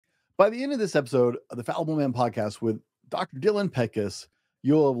By the end of this episode of the Fallible Man podcast with Dr. Dylan Petkus,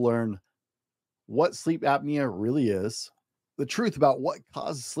 you'll have learned what sleep apnea really is, the truth about what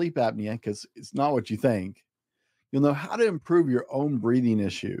causes sleep apnea, because it's not what you think. You'll know how to improve your own breathing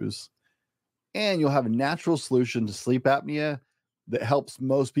issues, and you'll have a natural solution to sleep apnea that helps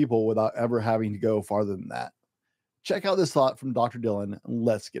most people without ever having to go farther than that. Check out this thought from Dr. Dylan, and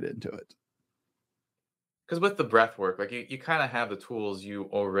let's get into it. Because with the breath work, like you kind of have the tools you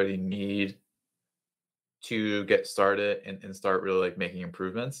already need to get started and start really like making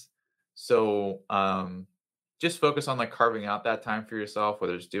improvements. So just focus on like carving out that time for yourself,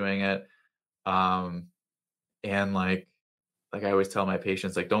 whether it's doing it. Um, and like I always tell my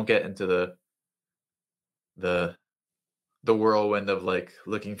patients, like don't get into the the whirlwind of like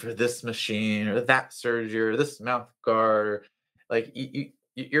looking for this machine or that surgery or this mouth guard. Like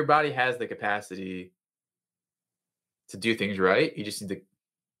your body has the capacity to do things right. You just need to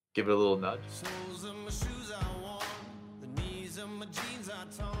give it a little nudge.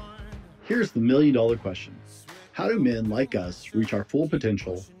 Here's the $1 million question. How do men like us reach our full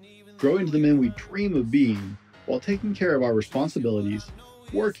potential, grow into the men we dream of being, while taking care of our responsibilities,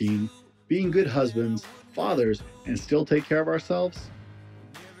 working, being good husbands, fathers, and still take care of ourselves?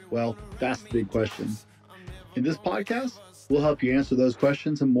 Well, that's the big question. In this podcast, we'll help you answer those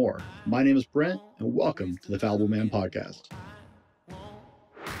questions and more. My name is Brent, and welcome to the Fallible Man podcast.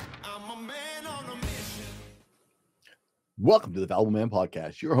 Welcome to the Fallible Man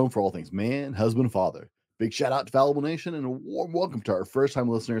podcast, your home for all things man, husband, and father. Big shout out to Fallible Nation and a warm welcome to our first time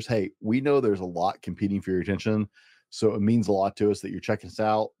listeners. Hey, we know there's a lot competing for your attention, so it means a lot to us that you're checking us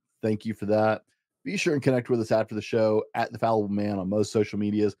out. Thank you for that. Be sure and connect with us after the show at the Fallible Man on most social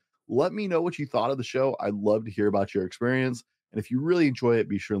medias. Let me know what you thought of the show. I'd love to hear about your experience. And if you really enjoy it,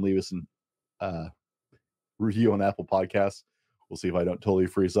 be sure and leave us a review on Apple Podcasts. We'll see if I don't totally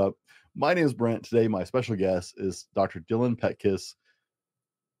freeze up. My name is Brent. Today, my special guest is Dr. Dylan Petkus.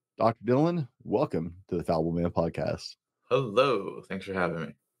 Dr. Dylan, welcome to the Fallible Man podcast. Hello. Thanks for having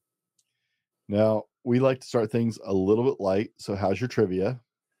me. Now, we like to start things a little bit light. So how's your trivia?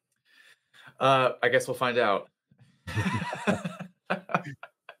 I guess we'll find out.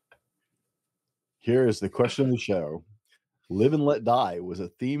 Here is the question of the show. Live and Let Die was a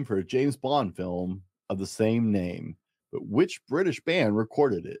theme for a James Bond film of the same name, but which British band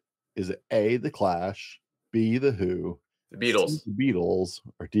recorded it? Is it A, The Clash, B, The Who, The Beatles, C, The Beatles,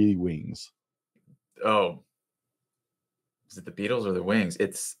 or D, Wings? Oh, is it the Beatles or the Wings?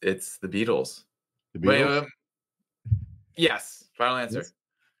 It's the Beatles. The Beatles? Yes. Final answer. Yes.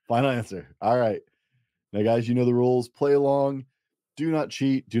 Final answer. All right. Now, guys, you know the rules. Play along. Do not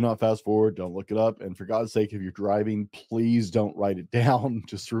cheat. Do not fast forward. Don't look it up. And for God's sake, if you're driving, please don't write it down.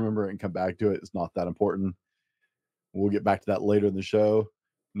 Just remember it and come back to it. It's not that important. We'll get back to that later in the show.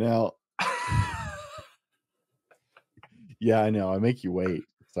 Now, yeah, I know. I make you wait.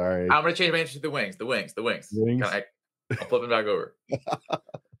 Sorry. I'm going to change my answer to the Wings. The Wings. I'll flip it back over.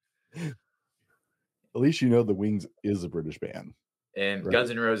 At least you know the Wings is a British band. And right?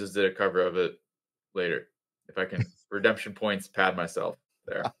 Guns N' Roses did a cover of it later. If I can redemption points pad myself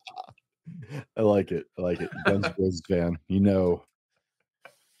there. I like it. Guns N' Roses fan. You know.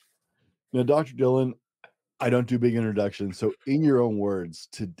 Now, Dr. Dylan, I don't do big introductions. So in your own words,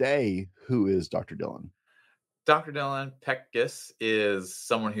 today, who is Dr. Dylan? Dr. Dylan Petkus is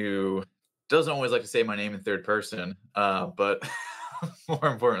someone who doesn't always like to say my name in third person, but more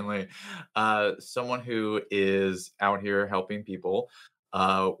importantly, someone who is out here helping people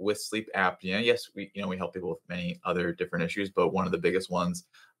with sleep apnea. Yes, we help people with many other different issues, but one of the biggest ones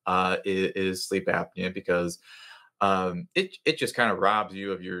is sleep apnea because it just kind of robs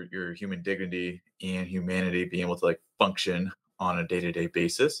you of your human dignity and humanity, being able to like function on a day-to-day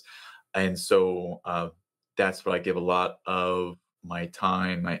basis. And so that's what I give a lot of my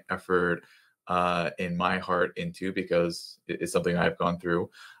time, my effort, and my heart into, because it's something I've gone through.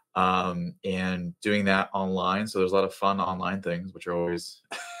 And doing that online. So there's a lot of fun online things, which are always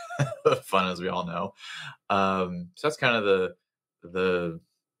fun, as we all know. So that's kind of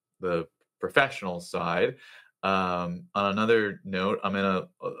the professional side. On another note, I'm in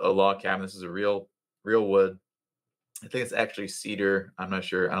a log cabin. This is a real wood. I think it's actually cedar. I'm not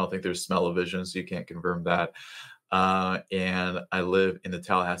sure. I don't think there's smell-o-vision, so you can't confirm that. And I live in the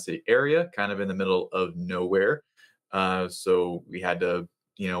Tallahassee area, kind of in the middle of nowhere. So we had to,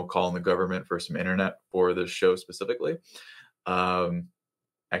 call in the government for some internet for the show specifically.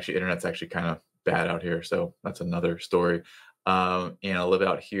 Actually, internet's actually kind of bad out here, so that's another story. And I live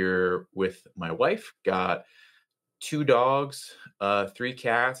out here with my wife, got 2 dogs, 3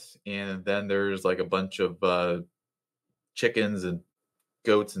 cats, and then there's like a bunch of chickens and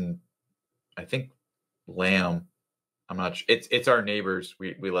goats and I think lamb. I'm not sure. It's our neighbors.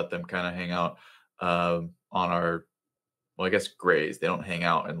 We let them kind of hang out on our, well, I guess graze. They don't hang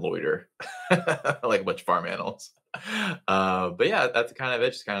out and loiter like a bunch of farm animals. But yeah, that's kind of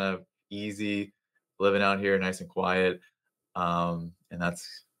it. Just kind of easy living out here, nice and quiet. And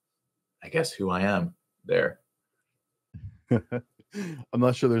that's, I guess, who I am there. I'm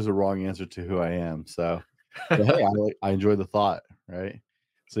not sure there's a wrong answer to who I am. So, but hey, I enjoy the thought, right?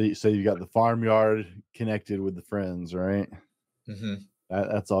 So you got the farmyard connected with the friends, right? Hmm.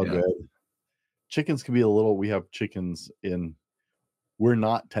 That's all Yeah. good. Chickens can be a little. We have chickens in. We're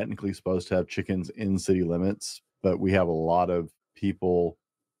not technically supposed to have chickens in city limits, but we have a lot of people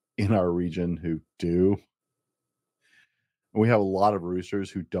in our region who do. We have a lot of roosters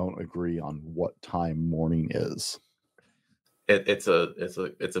who don't agree on what time morning is. It's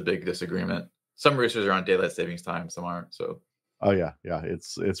a big disagreement. Some roosters are on daylight savings time, some aren't. So Oh yeah, yeah.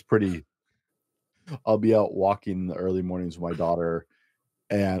 It's pretty. I'll be out walking in the early mornings with my daughter,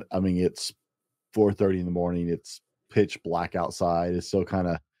 and I mean it's 4:30 in the morning. It's pitch black outside. It's still kind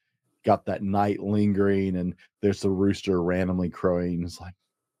of got that night lingering, and there's the rooster randomly crowing. It's like,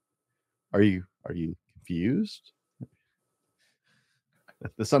 are you confused?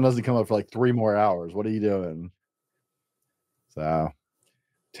 The sun doesn't come up for like 3 more hours. What are you doing? So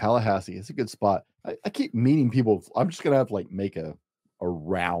Tallahassee is a good spot. I keep meeting people. I'm just gonna have to like make a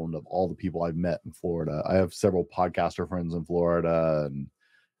round of all the people I've met in Florida. I have several podcaster friends in Florida, and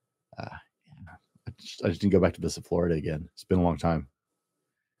yeah, I just need to go back to visit Florida again. It's been a long time.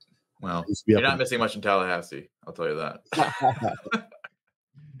 well, Used to be you're up not in missing much in Tallahassee, I'll tell you that.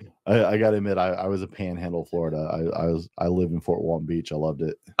 I gotta admit, I was a panhandle Florida. I lived in Fort Walton Beach. I loved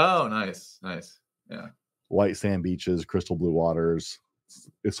it. Oh, nice, nice. Yeah. White sand beaches, crystal blue waters.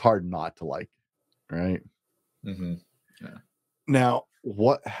 It's hard not to like, right? Hmm. Yeah. Now,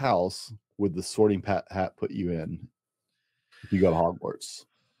 what house would the sorting hat put you in if you go to Hogwarts?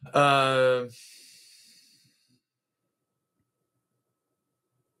 Uh,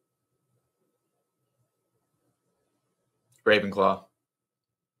 Ravenclaw.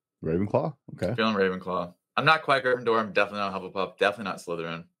 Ravenclaw? Okay. Feeling Ravenclaw. I'm not quite Gryffindor. I'm definitely not Hufflepuff. Definitely not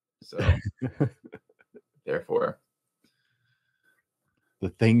Slytherin. So therefore, The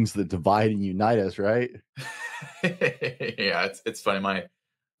things that divide and unite us, right? yeah, it's funny.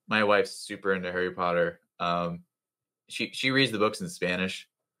 My wife's super into Harry Potter. She reads the books in Spanish,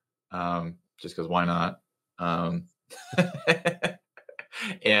 just because why not? Um,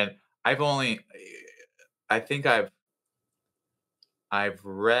 and I've only, I think I've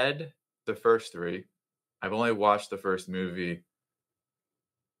read the first three. I've only watched the first movie,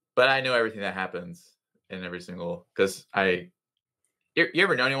 but I know everything that happens in every single, because you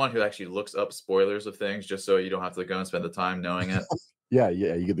ever know anyone who actually looks up spoilers of things just so you don't have to go and spend the time knowing it? Yeah,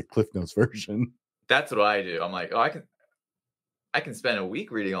 you get the Cliff Notes version. That's what I do. I'm like, oh, I can spend a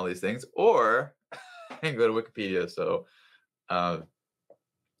week reading all these things, or I can go to Wikipedia. So, uh,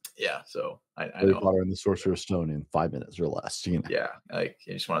 yeah. So I Harry know. Potter and the Sorcerer's Stone in 5 minutes or less. Yeah, like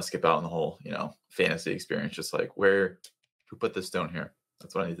you just want to skip out on the whole, fantasy experience. Just like who put this stone here?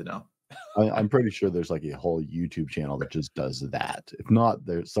 That's what I need to know. I'm pretty sure there's like a whole YouTube channel that just does that. If not,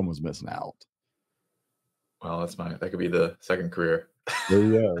 someone's missing out. Well, that could be the second career. There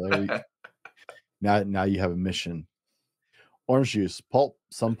you go. Now you have a mission. Orange juice, pulp,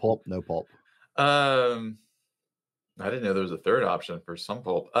 some pulp, no pulp. um, I didn't know there was a third option for some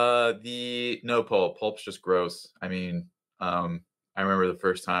pulp. The no pulp. Pulp's just gross. I mean, I remember the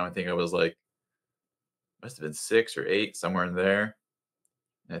first time. I think I was like, must have been 6 or 8, somewhere in there.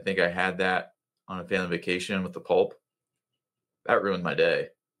 And I think I had that on a family vacation with the pulp. That ruined my day.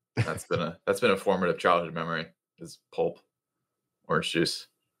 That's been a formative childhood memory. Is pulp, orange juice.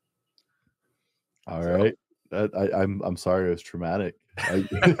 All So. right. I'm sorry it was traumatic.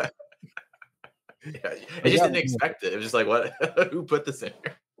 Yeah, I just didn't expect it. It was just like, what? Who put this in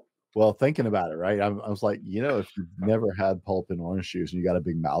here? Well, thinking about it, right? I was like, if you've never had pulp and orange juice and you got a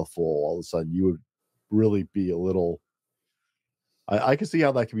big mouthful, all of a sudden you would really be a little. I can see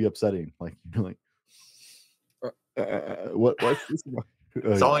how that can be upsetting. Like you're like, what's this?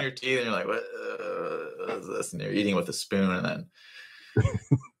 It's all in your teeth, and you're like, what is this? And you're eating with a spoon, and then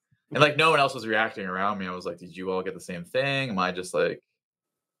and like no one else was reacting around me. I was like, did you all get the same thing? Am I just like,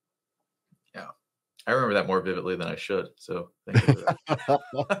 yeah? I remember that more vividly than I should. So thank you for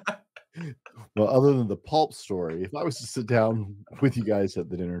that. Well, other than the pulp story, if I was to sit down with you guys at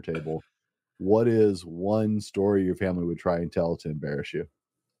the dinner table, what is one story your family would try and tell to embarrass you?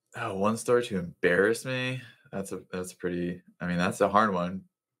 Oh, one story to embarrass me. That's pretty. I mean, that's a hard one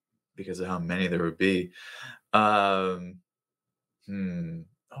because of how many there would be. Um,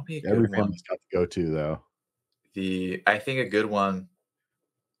 That'll be a Every good one. family's got to go to though. I think a good one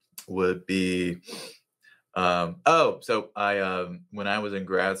would be so I when I was in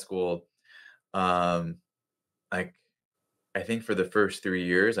grad school, um like I think for the first 3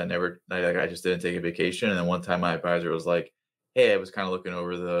 years I just didn't take a vacation. And then one time my advisor was like, hey, I was kind of looking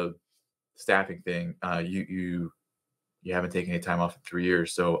over the staffing thing. You haven't taken any time off in 3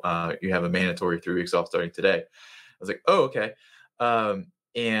 years, so you have a mandatory 3 weeks off starting today. I was like, oh, okay.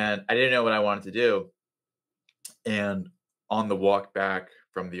 And I didn't know what I wanted to do. And on the walk back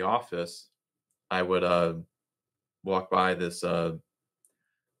from the office, I would walk by this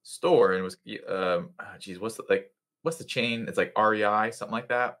store, and it was geez, what's the chain? It's like REI, something like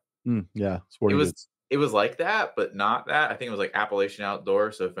that. Yeah, It sporting was goods. it was like that, but not that. I think it was like Appalachian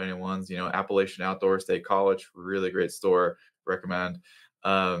Outdoor. So if anyone's, Appalachian Outdoor State College, really great store, recommend.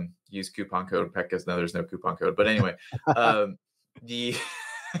 Use coupon code Petkus. No, there's no coupon code. But anyway, the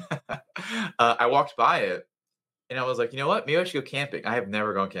I walked by it and I was like, you know what? Maybe I should go camping. I have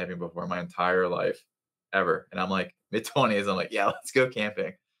never gone camping before in my entire life, ever. And I'm like mid-20s. I'm like, yeah, let's go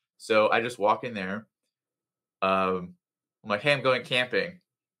camping. So I just walk in there. I'm like, hey, I'm going camping.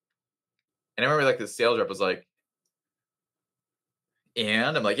 And I remember like the sales rep was like,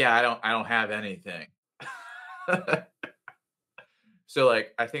 and I'm like, yeah, I don't have anything. So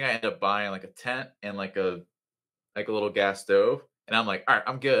like I think I ended up buying like a tent and like a little gas stove. And I'm like, all right,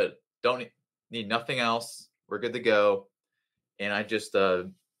 I'm good. Don't need nothing else. We're good to go. And I just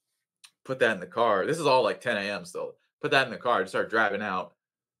put that in the car. This is all like 10 a.m. still. Put that in the car. Just started driving out.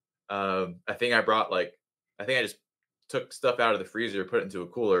 I think I just took stuff out of the freezer, put it into a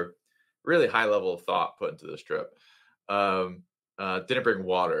cooler. Really high level of thought put into this trip. Didn't bring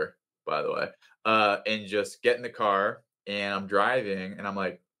water, by the way. And just get in the car and I'm driving and I'm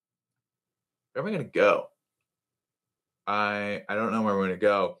like, where am I gonna go? I don't know where I'm gonna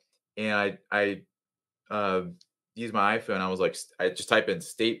go. And I use my iPhone. I was like, I just type in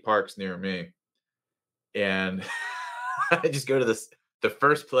state parks near me, and I just go to the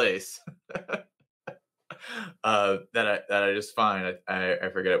first place that I just find. I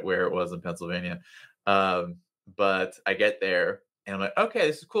forget where it was in Pennsylvania, but I get there and I'm like, okay,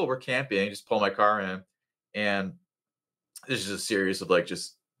 this is cool. We're camping. Just pull my car in, and this is a series of like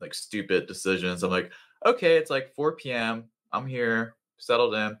just like stupid decisions. I'm like, okay, it's like 4 p.m. I'm here,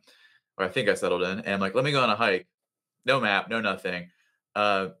 settled in, or I think I settled in, and I'm like, let me go on a hike. No map, no nothing.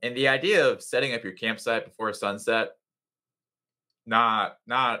 And the idea of setting up your campsite before sunset, not.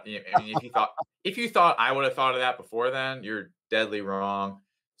 I mean, if you thought I would have thought of that before then, you're deadly wrong.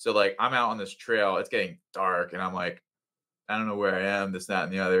 So like, I'm out on this trail. It's getting dark, and I'm like, I don't know where I am. This, that,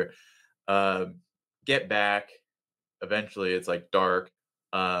 and the other. Um, get back. Eventually, it's like dark.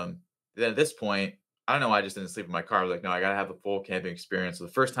 Then at this point, I don't know why I just didn't sleep in my car. I was like, no, I gotta have the full camping experience. So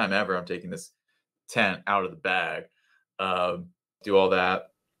the first time ever, I'm taking this tent out of the bag. Um, do all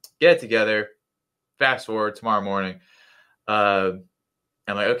that, get it together. Fast forward tomorrow morning. Uh,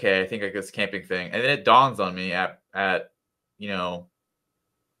 I'm like, okay, I think I got this camping thing, and then it dawns on me at you know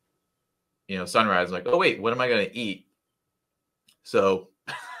sunrise. I'm like, oh wait, what am I gonna eat? So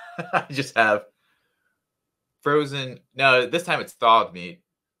I just have frozen. No, this time it's thawed meat.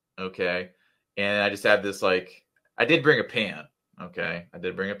 Okay, and I just have this like I did bring a pan. Okay, I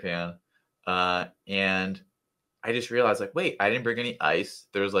did bring a pan, and I just realized like, wait, I didn't bring any ice.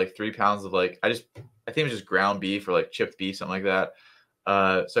 There was like 3 pounds of like I think it was just ground beef or like chipped beef, something like that.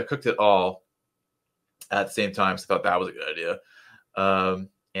 So I cooked it all at the same time. So I thought that was a good idea.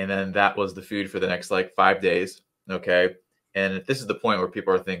 And then that was the food for the next like 5 days. Okay. And this is the point where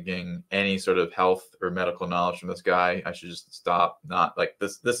people are thinking any sort of health or medical knowledge from this guy, I should just stop. Not like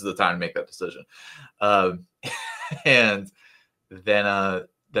this. This is the time to make that decision. Um, and then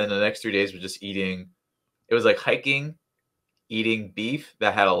the next 3 days was just eating. It was like hiking, eating beef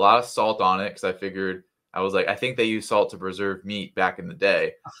that had a lot of salt on it because I figured I was like, I think they use salt to preserve meat back in the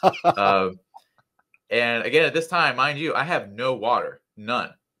day. Um, and again, at this time, mind you, I have no water,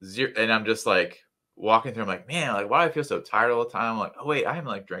 none, zero. And I'm just like walking through. I'm like, man, like why do I feel so tired all the time? I'm like, oh wait, I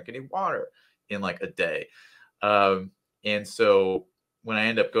haven't like drank any water in like a day. And so when I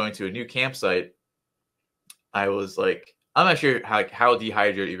end up going to a new campsite, I was like, I'm not sure how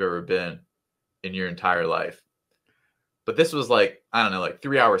dehydrated you've ever been in your entire life. But this was like, I don't know, like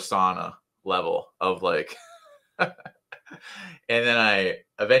 3 hour sauna level of like, and then I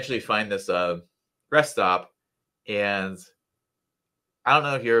eventually find this rest stop, and I don't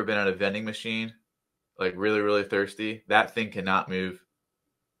know if you've ever been at a vending machine, like really, really thirsty. That thing cannot move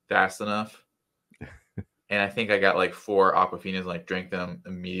fast enough. And I think I got like 4 Aquafinas, like drank them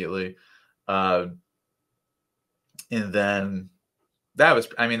immediately. And then that was,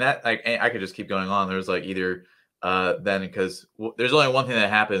 I mean, that I could just keep going on. There was like either then because there's only one thing that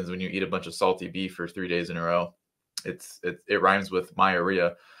happens when you eat a bunch of salty beef for 3 days in a row. It rhymes with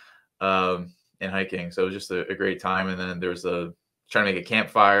myuria in hiking. So it was just a great time. And then there's trying to make a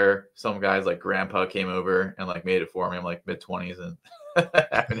campfire. Some guys like grandpa came over and like made it for me. I'm like mid-20s and I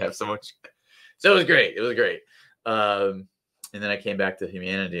happened to have so much. So it was great. It was great. And then I came back to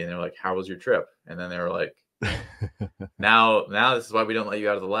humanity and they were like, how was your trip? And then they were like, now this is why we don't let you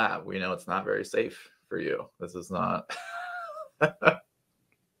out of the lab. We know it's not very safe for you. This is not.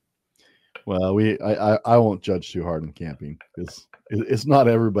 Well, I won't judge too hard in camping because it's not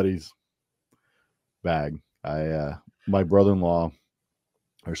everybody's bag. My brother,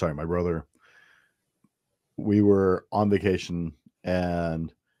 we were on vacation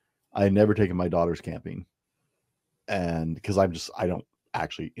and I had never taken my daughters camping, and because I don't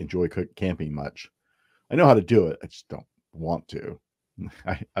actually enjoy camping much. I know how to do it. I just don't want to.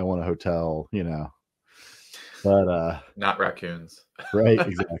 I want a hotel, but Not raccoons. right,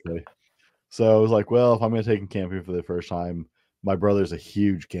 exactly. So I was like, well, if I'm going to take him camping for the first time, my brother's a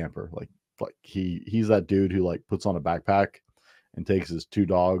huge camper. Like he's that dude who like puts on a backpack and takes his 2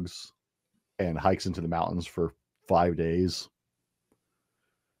 dogs and hikes into the mountains for 5 days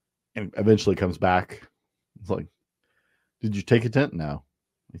and eventually comes back. It's like, did you take a tent? No,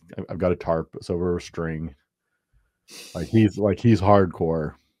 I've got a tarp. It's over a string. He's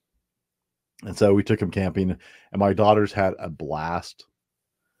hardcore. And so we took him camping and my daughters had a blast.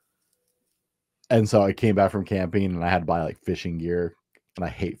 And so I came back from camping and I had to buy like fishing gear, and I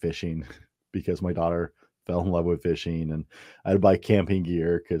hate fishing because my daughter fell in love with fishing, and I had to buy camping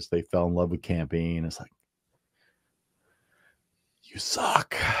gear because they fell in love with camping. It's like, you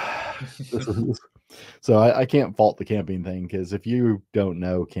suck. So I can't fault the camping thing because if you don't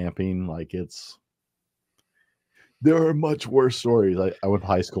know camping, like there are much worse stories. I went to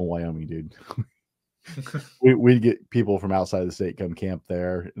high school in Wyoming, dude. We'd get people from outside the state come camp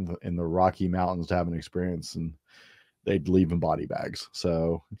there in the Rocky Mountains to have an experience, and they'd leave in body bags.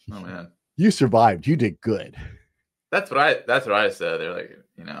 So, oh man, you survived. You did good. that's what I said. They're like,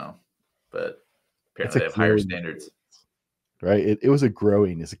 but apparently they have higher standards. Right? It was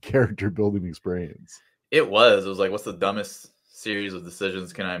it's a character building experience. It was like, what's the dumbest series of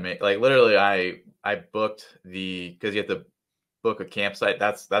decisions can I make? Like literally, I booked because you have to book a campsite.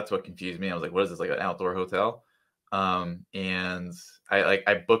 That's what confused me. I was like, what is this, like an outdoor hotel? And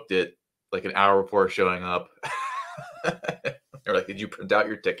I booked it like an hour before showing up. They're like, did you print out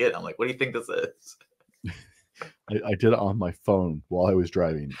your ticket? I'm like, what do you think this is? I did it on my phone while I was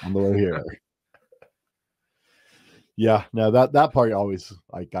driving on the way here. Yeah, no, that part always,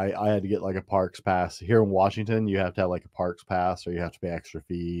 like, I had to get like a parks pass. Here in Washington, you have to have like a parks pass or you have to pay extra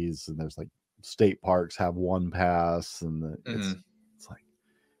fees, and there's like state parks have one pass, and it's like,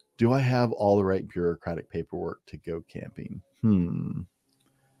 do I have all the right bureaucratic paperwork to go camping?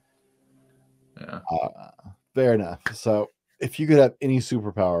 Yeah. Fair enough. So if you could have any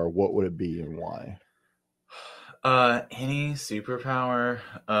superpower, what would it be and why? Any superpower?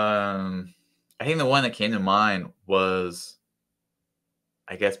 I think the one that came to mind was,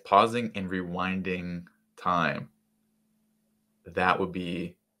 I guess, pausing and rewinding time. That would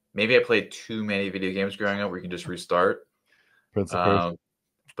be, maybe I played too many video games growing up where you can just restart. Prince of Persia.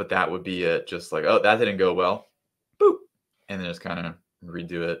 But that would be it. Just like, oh, that didn't go well. Boop. And then just kind of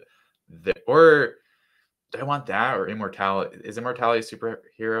redo it. Or do I want that or immortality? Is immortality a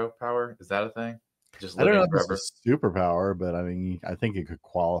superhero power? Is that a thing? Just I don't know living if forever? it's a superpower, but I mean, I think it could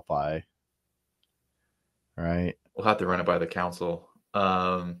qualify. Right? We'll have to run it by the council. Would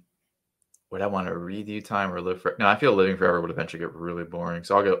I want to redo time or live for? No, I feel living forever would eventually get really boring.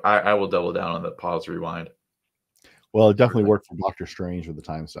 So I'll go. I will double down on the pause rewind. Well, it definitely worked for Doctor Strange with the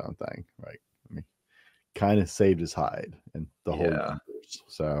time stone thing, right? I mean, kind of saved his hide and the whole universe.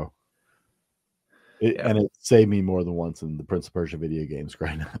 So, and it saved me more than once in the Prince of Persia video games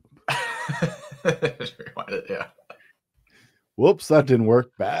growing up. Rewind it, yeah. Whoops, that didn't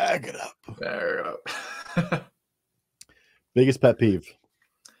work. Back it up. There we go. Biggest pet peeve.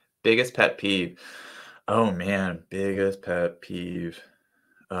 Biggest pet peeve. Oh man, biggest pet peeve.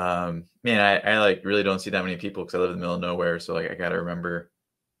 Man, I like really don't see that many people because I live in the middle of nowhere. So like I gotta remember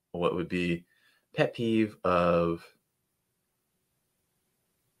what would be pet peeve of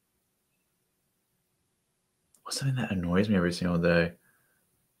what's something that annoys me every single day. I'm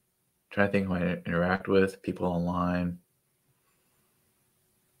trying to think who I interact with, people online.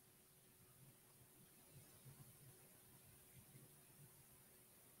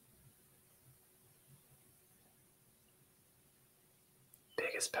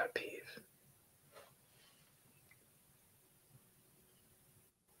 Biggest pet peeve.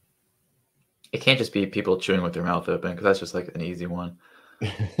 It can't just be people chewing with their mouth open because that's just like an easy one.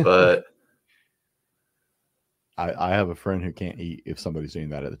 But I have a friend who can't eat if somebody's doing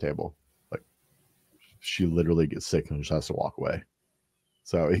that at the table. Like she literally gets sick and just has to walk away.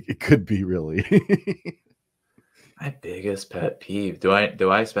 So it could be really. my biggest pet peeve. Do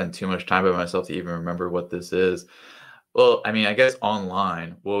I spend too much time by myself to even remember what this is? Well, I mean, I guess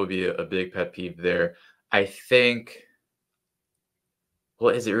online, what would be a big pet peeve there? I think,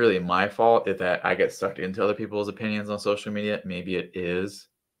 well, is it really my fault if that I get sucked into other people's opinions on social media? Maybe it is.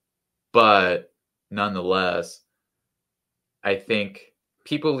 But nonetheless, I think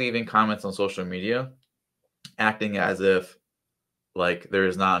people leaving comments on social media acting as if like there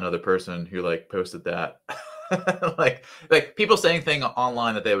is not another person who like posted that. like people saying things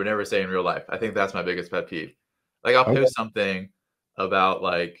online that they would never say in real life. I think that's my biggest pet peeve. Like I'll Okay. post something about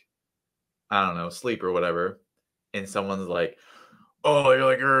like I don't know, sleep or whatever, and someone's like, "Oh,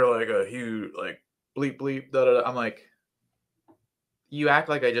 you're like a huge like bleep bleep da da da." I'm like, "You act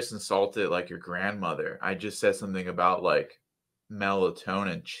like I just insulted like your grandmother. I just said something about like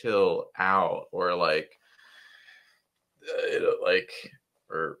melatonin, chill out, or like like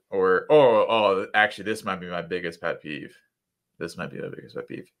or actually this might be my biggest pet peeve. This might be my biggest pet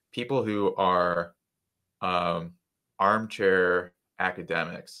peeve. People who are um armchair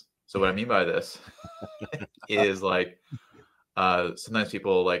academics. So what I mean by this is like sometimes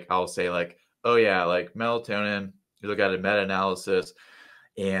people like I'll say like, oh yeah, like melatonin, you look at a meta-analysis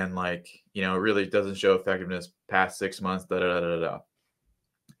and like, you know, it really doesn't show effectiveness past 6 months, da da da da da.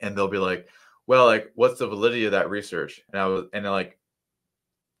 And they'll be like, well, like, what's the validity of that research? And they're like,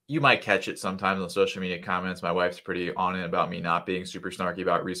 you might catch it sometimes on social media comments. My wife's pretty on it about me not being super snarky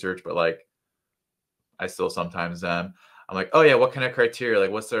about research, but like, I still sometimes am. I'm like, oh yeah, what kind of criteria?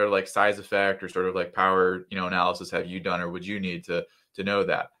 Like, what's their like size effect or sort of like power, you know, analysis have you done or would you need to know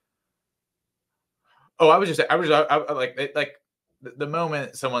that? Oh, I like the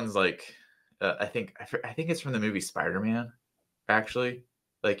moment someone's like, I think it's from the movie Spider-Man, actually.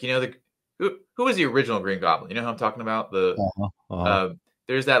 Like, you know, who was the original Green Goblin? You know who I'm talking about? Uh-huh. Uh-huh. Uh,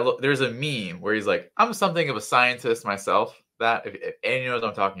 there's a meme where he's like, I'm something of a scientist myself. That if anyone knows what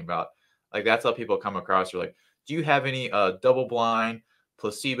I'm talking about, like that's how people come across. You're like, do you have any double blind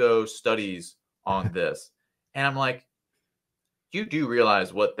placebo studies on this? And I'm like, you do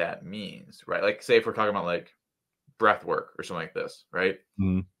realize what that means, right? Like, say if we're talking about like breath work or something like this, right?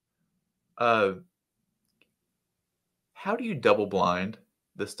 Mhm. Uh, how do you double blind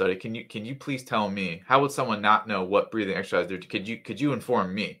the study? Can you please tell me how would someone not know what breathing exercise they're? Could you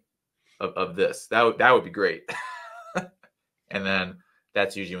inform me of this? That would be great. And then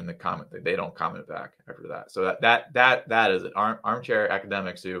that's usually when they don't comment back after that. So that is it. Armchair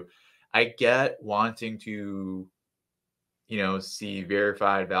academics who I get wanting to see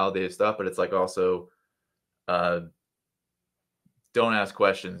verified, validated stuff, but it's like also uh, don't ask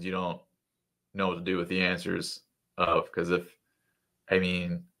questions you don't know what to do with the answers of. Because I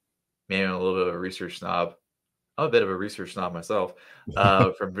mean, maybe I'm a little bit of a research snob. I'm a bit of a research snob myself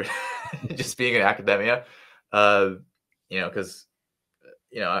from just being in academia. Uh, because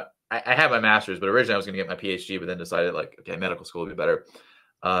I had my master's, but originally I was going to get my PhD, but then decided like, okay, medical school would be better.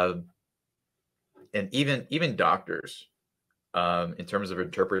 Um, and even doctors, in terms of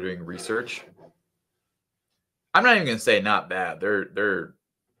interpreting research, I'm not even going to say not bad. They're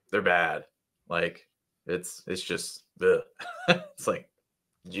bad. Like it's just ugh. It's like,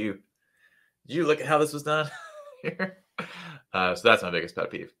 did you look at how this was done here? So that's my biggest pet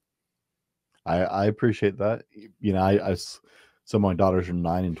peeve. I appreciate that. You know, so my daughters are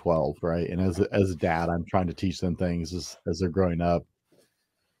 9 and 12, right? And as a dad, I'm trying to teach them things as they're growing up.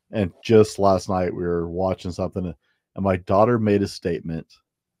 And just last night we were watching something, and my daughter made a statement.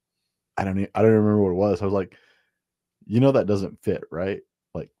 I don't remember what it was. I was like, that doesn't fit, right?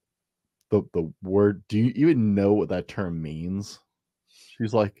 Like the word. Do you even know what that term means?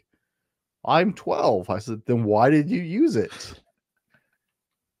 She's like, I'm 12. I said, then why did you use it?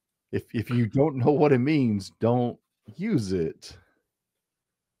 If you don't know what it means, don't use it.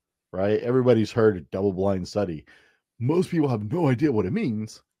 Right? Everybody's heard a double blind study. Most people have no idea what it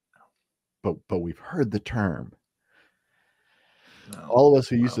means, but we've heard the term. No, All of us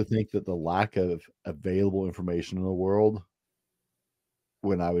who used well, to think that the lack of available information in the world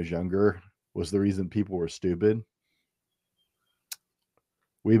when I was younger was the reason people were stupid.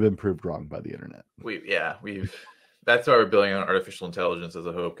 We've been proved wrong by the internet. we've that's why we're building on artificial intelligence as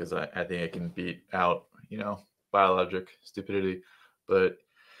a hope because I think it can beat out biologic stupidity. But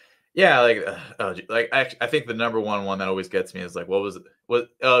yeah, like I think the number one that always gets me is like what was it?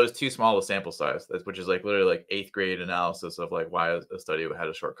 Oh, it was too small a sample size, which is like literally like eighth grade analysis of like why a study had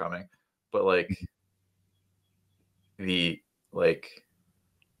a shortcoming. but like like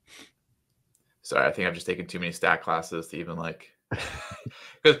sorry, I think I've just taken too many stat classes to even like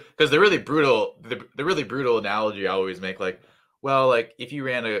because the really brutal the really brutal analogy I always make, like, well, like if you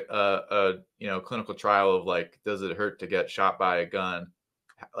ran a clinical trial of like, does it hurt to get shot by a gun,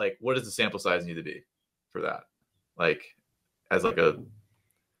 like what does the sample size need to be for that, like as like a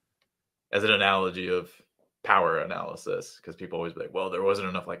as an analogy of power analysis, because people always be like, well, there wasn't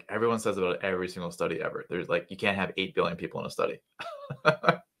enough. Like everyone says about every single study ever, there's like, you can't have 8 billion people in a study.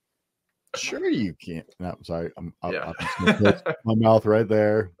 Sure, you can't. No, I'm sorry. Yeah. I'm just gonna close my mouth right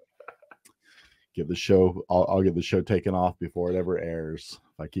there. Give the show. I'll get the show taken off before it ever airs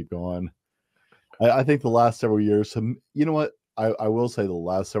if I keep going. I think the last several years, you know what? I will say the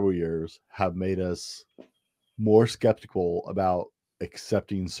last several years have made us more skeptical about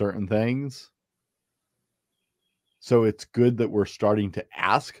accepting certain things. So it's good that we're starting to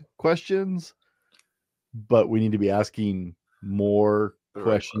ask questions, but we need to be asking more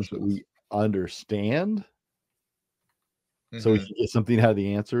questions that we understand, so we can get something out of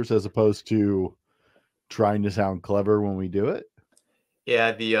the answers as opposed to trying to sound clever when we do it.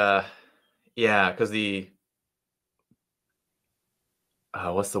 Yeah, because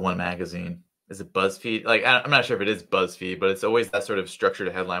what's the one magazine? Is it BuzzFeed? Like, I'm not sure if it is BuzzFeed, but it's always that sort of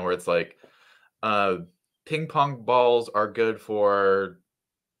structured headline where it's like, ping pong balls are good for,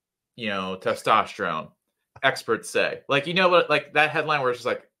 testosterone. Experts say. Like, you know what? Like that headline where it's just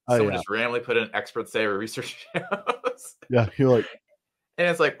like someone just randomly put in experts say or research shows. Yeah, you're like, and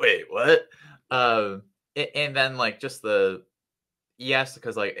it's like, wait, what? And then like just yes,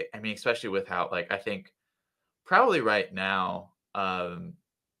 because like I mean, especially with how like I think probably right now,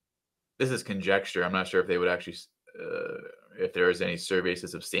 this is conjecture. I'm not sure if they would actually, if there is any surveys to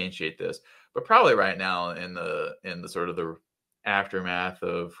substantiate this, but probably right now in the sort of the aftermath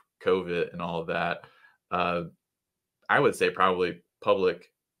of COVID and all of that, I would say probably public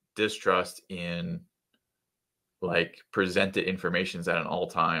distrust in like presented information is at an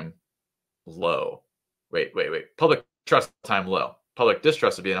all-time low. Wait. Public trust time low. Public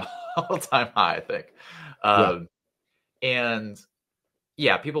distrust would be an all-time high, I think. And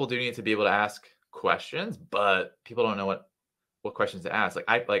yeah, people do need to be able to ask questions, but people don't know what questions to ask.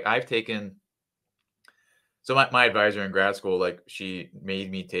 I've taken, so my advisor in grad school, like she made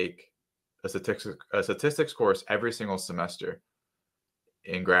me take a statistics course every single semester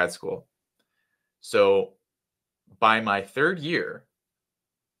in grad school. So by my third year,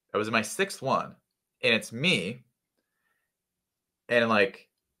 I was in my sixth one, and it's me, and like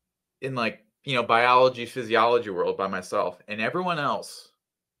in like biology, physiology world by myself, and everyone else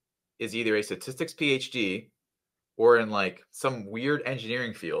is either a statistics PhD or in like some weird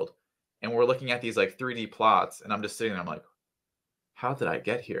engineering field, and we're looking at these like 3D plots, and I'm just sitting there, I'm like, how did I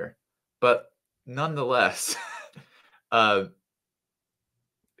get here? But nonetheless,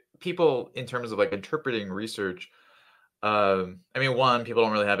 people in terms of like interpreting research, I mean, one, people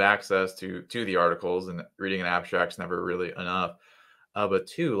don't really have access to the articles, and reading an abstract's never really enough. But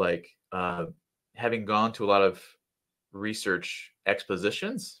two, like having gone to a lot of research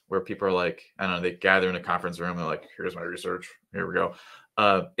expositions where people are like, I don't know, they gather in a conference room and they're like, here's my research, here we go.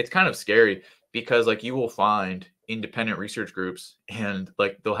 It's kind of scary because like you will find independent research groups and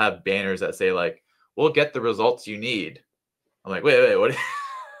like they'll have banners that say like, we'll get the results you need. I'm like, wait, what?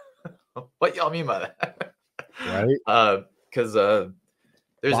 What y'all mean by that? right? Because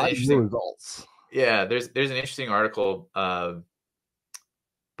there's an interesting results. Yeah, there's an interesting article by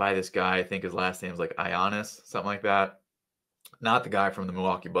this guy. I think his last name is like Ionis, something like that. Not the guy from the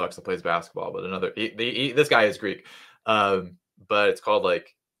Milwaukee Bucks that plays basketball, but another. This guy is Greek, but it's called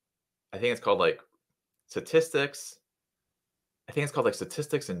like, I think it's called like statistics. I think it's called like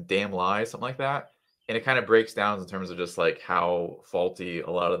statistics and damn lies, something like that. And it kind of breaks down in terms of just like how faulty a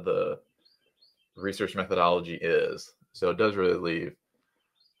lot of the research methodology is. So it does really leave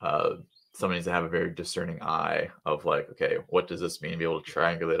somebody needs to have a very discerning eye of like, okay, what does this mean? Be able to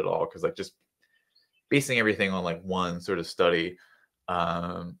triangulate it all, because like just basing everything on like one sort of study,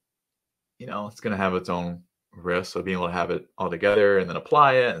 it's going to have its own risk. So being able to have it all together and then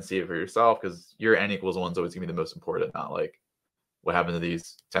apply it and see it for yourself, because your N equals 1 is always going to be the most important, not like what happened to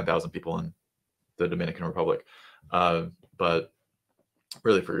these 10,000 people in the Dominican Republic, but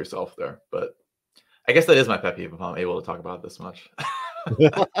really for yourself there. But I guess that is my pet peeve if I'm able to talk about it this much.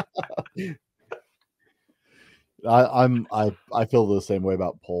 I feel the same way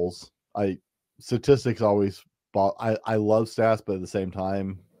about polls. Statistics always I love stats, but at the same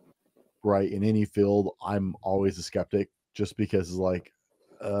time, right, in any field, I'm always a skeptic just because like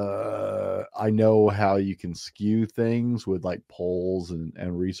I know how you can skew things with like polls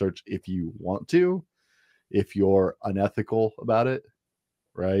and research if you want to, if you're unethical about it,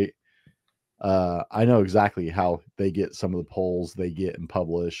 right? I know exactly how they get some of the polls they get and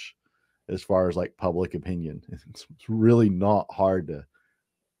publish as far as like public opinion. It's really not hard to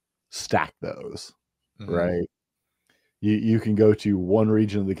stack those, right? You can go to one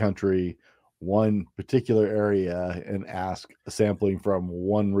region of the country, one particular area, and ask a sampling from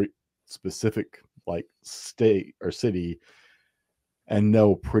one specific like state or city, and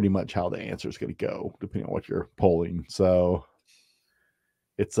know pretty much how the answer is going to go depending on what you're polling. So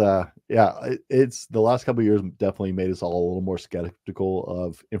it's it's the last couple of years definitely made us all a little more skeptical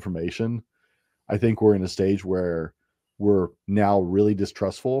of information. I think we're in a stage where we're now really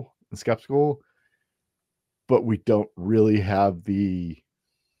distrustful and skeptical, but we don't really have the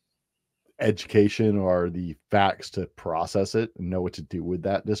education or the facts to process it and know what to do with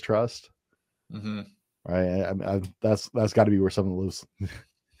that distrust. Right? That's got to be where someone lives.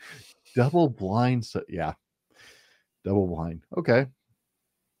 Double blind. So yeah, double blind. Okay,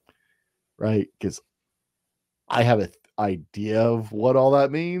 right? Because I have an idea of what all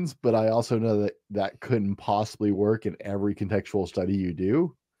that means, but I also know that that couldn't possibly work in every contextual study you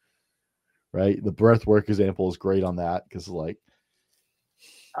do. Right? The breath work example is great on that because like,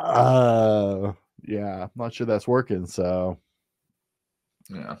 yeah, I'm not sure that's working. So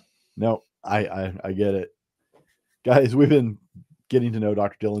Yeah. no, I get it. Guys, we've been getting to know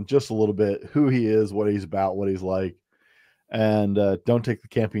Dr. Dillon just a little bit, who he is, what he's about, what he's like. And don't take the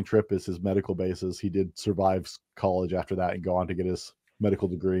camping trip as his medical basis. He did survive college after that and go on to get his medical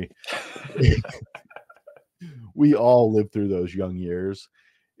degree. We all lived through those young years.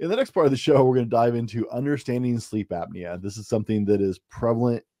 In the next part of the show, we're going to dive into understanding sleep apnea. This is something that is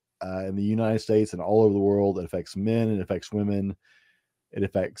prevalent in the United States and all over the world. It affects men, it affects women, it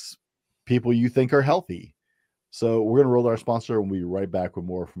affects people you think are healthy. So we're going to roll our sponsor and we'll be right back with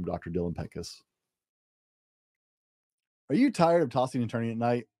more from Dr. Dillon Petkus. Are you tired of tossing and turning at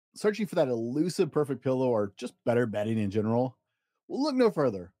night, searching for that elusive perfect pillow, or just better bedding in general? Well, look no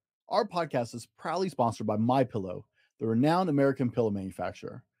further. Our podcast is proudly sponsored by MyPillow, the renowned American pillow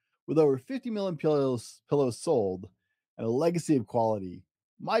manufacturer. With over 50 million pillows sold and a legacy of quality,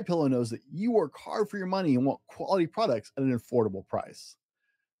 MyPillow knows that you work hard for your money and want quality products at an affordable price.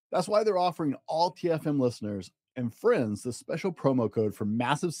 That's why they're offering all TFM listeners and friends the special promo code for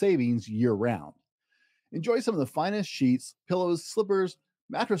massive savings year-round. Enjoy some of the finest sheets, pillows, slippers,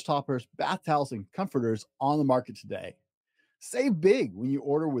 mattress toppers, bath towels, and comforters on the market today. Save big when you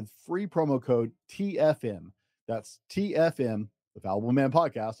order with free promo code TFM. That's TFM, the Valuable Man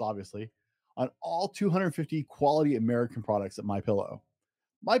Podcast, obviously, on all 250 quality American products at MyPillow.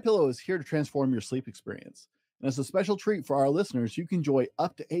 MyPillow is here to transform your sleep experience. And as a special treat for our listeners, you can enjoy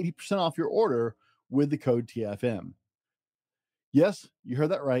up to 80% off your order with the code TFM. Yes, you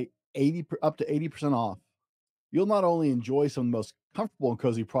heard that right, up to 80% off. You'll not only enjoy some of the most comfortable and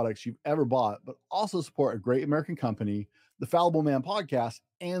cozy products you've ever bought, but also support a great American company, the Fallible Man Podcast,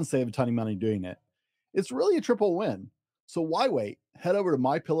 and save a ton of money doing it. It's really a triple win. So why wait? Head over to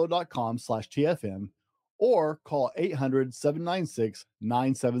mypillow.com/TFM or call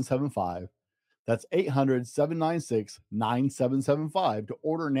 800-796-9775. That's 800-796-9775 to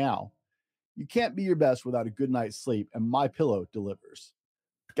order now. You can't be your best without a good night's sleep, and MyPillow delivers.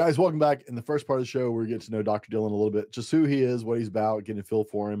 Guys, welcome back. In the first part of the show, we're getting to know Dr. Dillon a little bit, just who he is, what he's about, getting a feel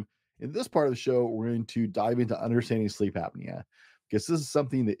for him. In this part of the show, we're going to dive into understanding sleep apnea, because this is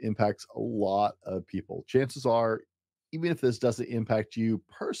something that impacts a lot of people. Chances are, even if this doesn't impact you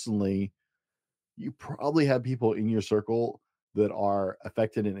personally, you probably have people in your circle that are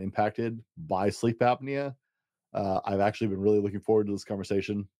affected and impacted by sleep apnea. I've actually been really looking forward to this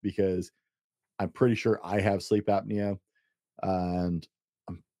conversation because I'm pretty sure I have sleep apnea, and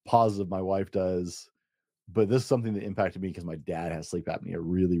I'm positive my wife does. But this is something that impacted me because my dad has sleep apnea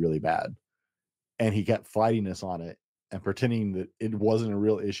really, really bad. And he kept fighting us on it and pretending that it wasn't a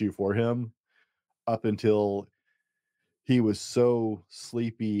real issue for him up until he was so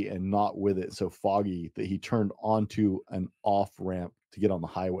sleepy and not with it, so foggy, that he turned onto an off ramp to get on the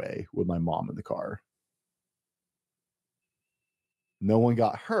highway with my mom in the car. No one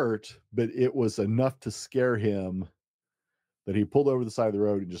got hurt, but it was enough to scare him that he pulled over the side of the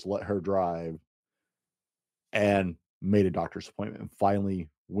road and just let her drive and made a doctor's appointment and finally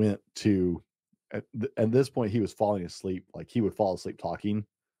went to, at this point, he was falling asleep. Like he would fall asleep talking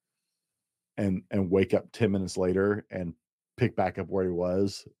and wake up 10 minutes later and pick back up where he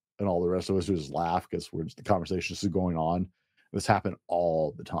was. And all the rest of us would just laugh because the conversation is going on. This happened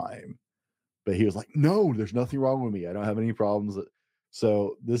all the time. But he was like, no, there's nothing wrong with me. I don't have any problems.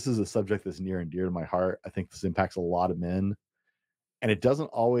 So this is a subject that's near and dear to my heart. I think this impacts a lot of men, and it doesn't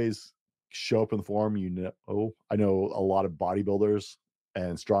always show up in the form you know. I know a lot of bodybuilders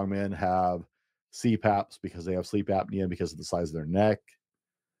and strongmen have CPAPs because they have sleep apnea because of the size of their neck.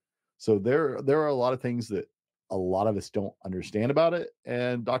 So there are a lot of things that a lot of us don't understand about it,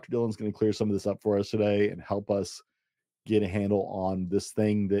 and Dr. Dylan's going to clear some of this up for us today and help us get a handle on this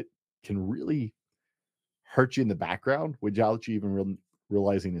thing that can really hurt you in the background without you even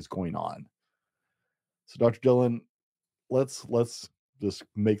realizing is going on. So, Dr. Dillon, let's just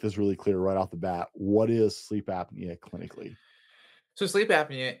make this really clear right off the bat. What is sleep apnea clinically? So sleep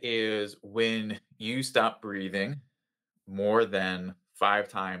apnea is when you stop breathing more than 5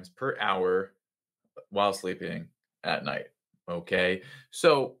 times per hour while sleeping at night. Okay.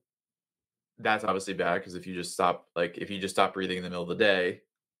 So that's obviously bad because if you just stop breathing in the middle of the day,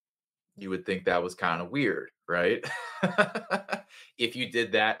 you would think that was kind of weird, right? If you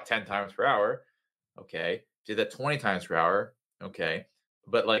did that 10 times per hour, okay. Did that 20 times per hour, okay.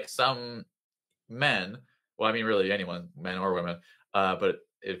 But like some men, well, I mean, really anyone, men or women, but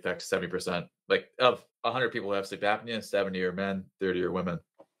it affects 70%. Like of 100 people who have sleep apnea, 70 are men, 30 are women.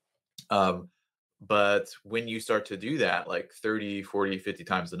 Um, but when you start to do that, like 30, 40, 50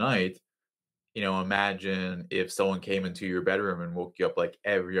 times a night, imagine if someone came into your bedroom and woke you up like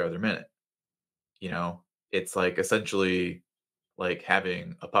every other minute. You know, it's like essentially like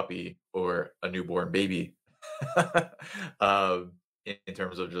having a puppy or a newborn baby. In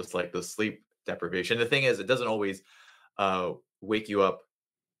terms of just like the sleep deprivation. The thing is, it doesn't always wake you up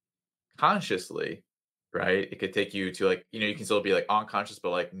consciously, right? It could take you to like, you can still be like unconscious,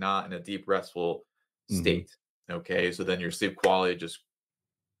 but like not in a deep restful Hmm. state. Okay. So then your sleep quality just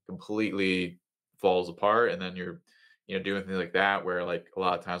completely falls apart. And then you're, doing things like that where like a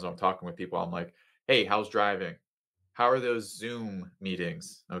lot of times when I'm talking with people, I'm like, hey, how's driving? How are those Zoom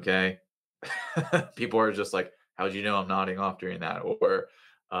meetings? Okay. People are just like, how'd you know I'm nodding off during that? Or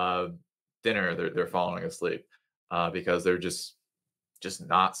uh, dinner, they're falling asleep because they're just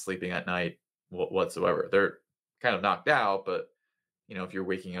not sleeping at night whatsoever. They're kind of knocked out, but if you're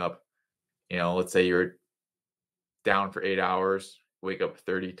waking up, let's say you're down for 8 hours, wake up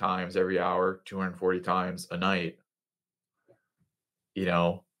 30 times every hour, 240 times a night, you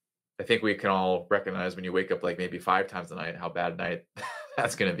know, I think we can all recognize when you wake up like maybe 5 times a night, how bad a night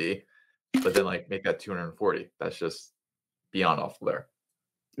that's going to be. But then like make that 240. That's just beyond awful there.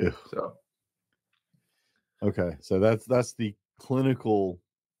 Ew. So Okay, so that's the clinical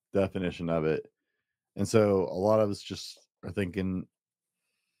definition of it, and so a lot of us just are thinking,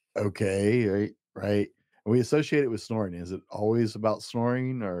 okay, right, right, and we associate it with snoring. Is it always about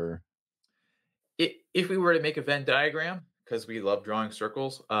snoring, or? if we were to make a Venn diagram, because we love drawing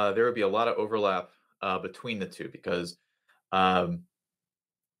circles, there would be a lot of overlap between the two because um,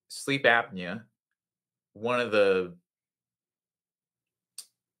 sleep apnea, one of the,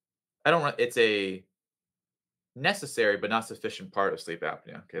 I don't know, it's a necessary but not sufficient part of sleep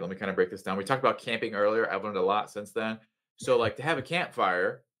apnea. Okay, let me kind of break this down. We talked about camping earlier. I've learned a lot since then. So, like to have a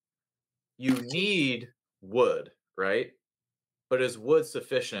campfire, you need wood, right? But is wood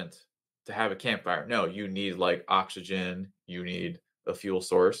sufficient to have a campfire? No, you need like oxygen, you need a fuel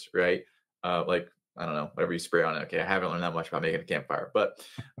source, right? Like, I don't know, whatever you spray on it. Okay, I haven't learned that much about making a campfire. But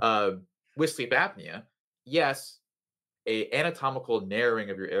uh, with sleep apnea, yes, a anatomical narrowing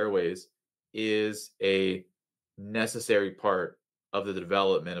of your airways is a necessary part of the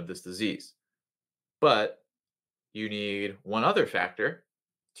development of this disease. But you need one other factor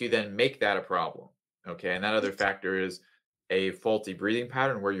to then make that a problem. Okay. And that other factor is a faulty breathing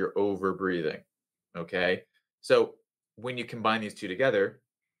pattern where you're over breathing. Okay. So when you combine these two together,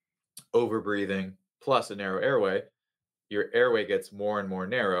 over breathing plus a narrow airway, your airway gets more and more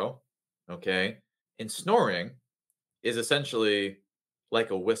narrow. Okay. And snoring is essentially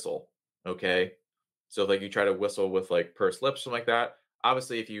like a whistle. Okay. So like you try to whistle with like pursed lips, something like that.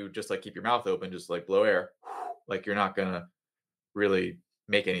 Obviously, if you just like keep your mouth open, just like blow air, like you're not gonna really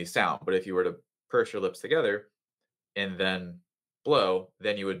make any sound. But if you were to purse your lips together and then blow,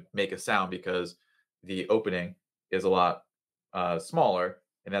 then you would make a sound because the opening is a lot smaller,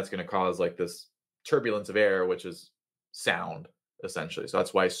 and that's going to cause like this turbulence of air, which is sound essentially. So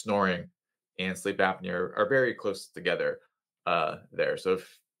that's why snoring and sleep apnea are very close together there. So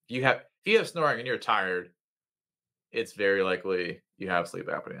if you have snoring and you're tired, it's very likely you have sleep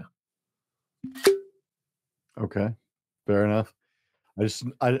apnea. Okay, fair enough.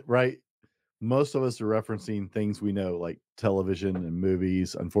 I right. Most of us are referencing things we know, like television and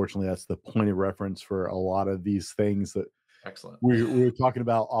movies. Unfortunately, that's the point of reference for a lot of these things that Excellent. we were talking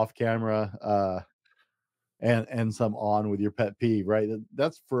about off camera. and some on with your pet peeve, right?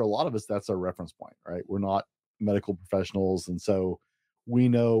 That's for a lot of us, that's our reference point, right? We're not medical professionals, and so we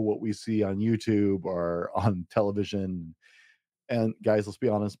know what we see on YouTube or on television. And guys, let's be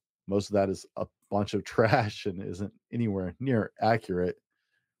honest, most of that is a bunch of trash and isn't anywhere near accurate.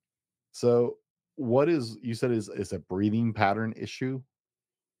 So, what is you said is a breathing pattern issue?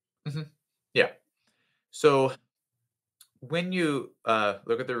 Mhm. Yeah. So when you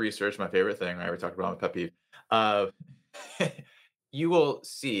look at the research, my favorite thing, right? We talked about my pet peeve. Uh, you will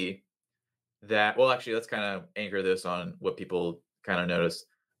see that. Well, actually, let's kind of anchor this on what people kind of notice.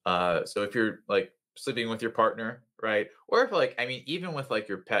 So if you're like sleeping with your partner, right? Or if like, I mean, even with like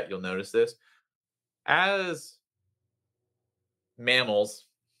your pet, you'll notice this as mammals,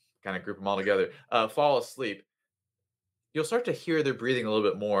 kind of group them all together, fall asleep, you'll start to hear their breathing a little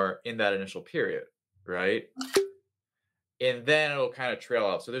bit more in that initial period, right? And then it'll kind of trail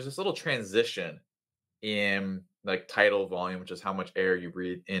off. So there's this little transition in like tidal volume, which is how much air you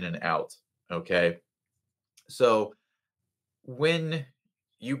breathe in and out. Okay. So when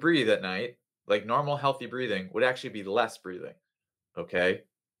you breathe at night, like normal healthy breathing would actually be less breathing. Okay.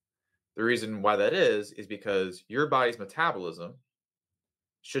 The reason why that is because your body's metabolism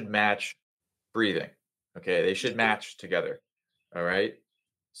should match breathing. Okay. They should match together. All right.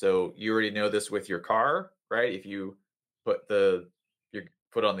 So you already know this with your car, right? If you put the your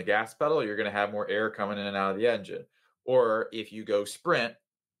foot on the gas pedal, you're going to have more air coming in and out of the engine. Or if you go sprint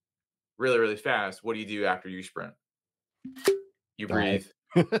really, really fast, what do you do after you sprint? You Die. breathe.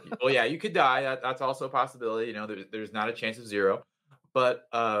 Well, yeah, you could die. That's also a possibility. You know, there's not a chance of zero, but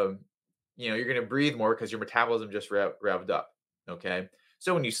you know, you're going to breathe more because your metabolism just revved up. Okay,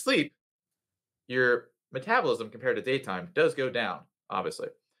 so when you sleep, your metabolism compared to daytime does go down. Obviously,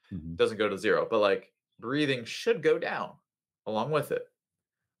 Mhm. doesn't go to zero, but like breathing should go down along with it.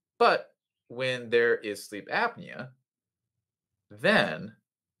 But when there is sleep apnea, then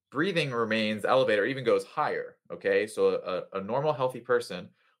breathing remains elevated or even goes higher. Okay. So a normal healthy person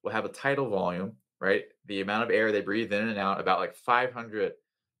will have a tidal volume, right? The amount of air they breathe in and out about like 500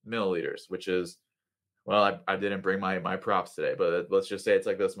 milliliters, which is, well, I didn't bring my props today, but let's just say it's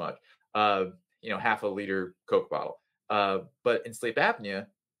like this much. Uh, you know, half a liter Coke bottle. But in sleep apnea,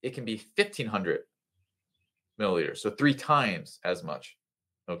 it can be 1500 milliliters, so 3 times as much.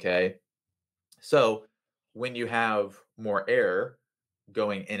 Okay. So when you have more air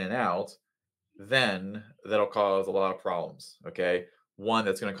going in and out, then that'll cause a lot of problems. Okay. One,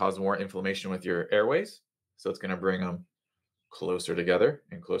 that's going to cause more inflammation with your airways. So it's going to bring them closer together,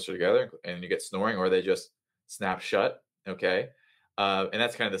 and you get snoring or they just snap shut. Okay. And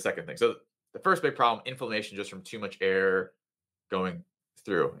that's kind of the second thing. So the first big problem, inflammation just from too much air going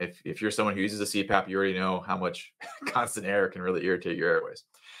through. If you're someone who uses a CPAP, you already know how much constant air can really irritate your airways.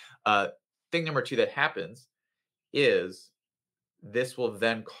 Uh, thing number two that happens is this will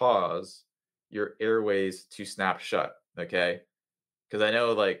then cause your airways to snap shut. Okay. Because I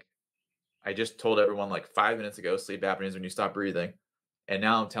know, like, I just told everyone like 5 minutes ago, sleep apnea is when you stop breathing. And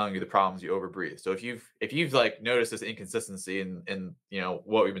now I'm telling you the problems you overbreathe. So if you've like noticed this inconsistency in you know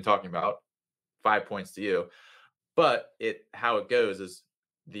what we've been talking about, 5 points to you. But it how it goes is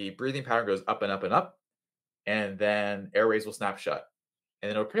the breathing pattern goes up and up and up, and then airways will snap shut. And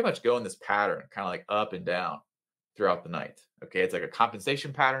then it'll pretty much go in this pattern, kind of like up and down throughout the night. Okay, it's like a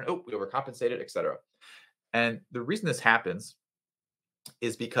compensation pattern. Oh, we overcompensated, etc. And the reason this happens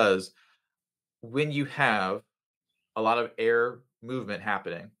is because when you have a lot of air movement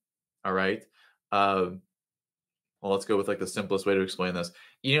happening, all right. Um, well, let's go with like the simplest way to explain this.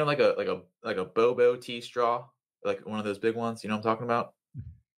 You know, like a Bobo tea straw, like one of those big ones. You know what I'm talking about?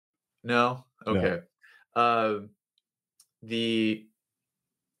 No? No. Okay. Um, the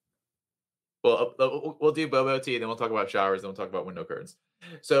well, we'll do Bobo tea, then we'll talk about showers, then we'll talk about window curtains.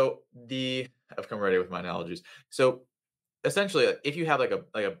 So the I've come ready with my analogies. So essentially, like, if you have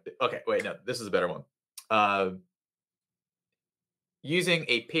okay, wait, no, this is a better one. Uh, using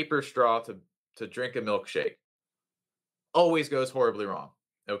a paper straw to drink a milkshake always goes horribly wrong.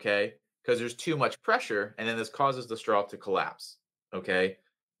 Okay, because there's too much pressure, and then this causes the straw to collapse. Okay,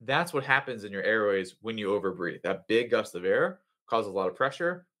 that's what happens in your airways when you overbreathe. That big gust of air causes a lot of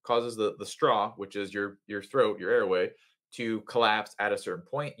pressure, causes the straw, which is your throat, your airway, to collapse at a certain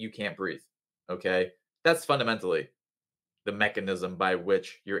point. You can't breathe. Okay, that's fundamentally the mechanism by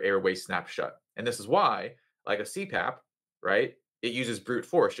which your airway snaps shut. And this is why, like a CPAP, right? It uses brute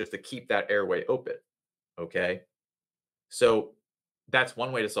force just to keep that airway open. Okay. So that's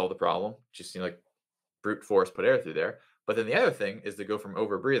one way to solve the problem. Just like brute force, put air through there. But then the other thing is to go from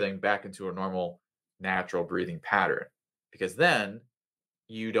over breathing back into a normal, natural breathing pattern. Because then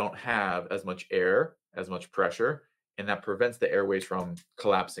you don't have as much air as much pressure, and that prevents the airways from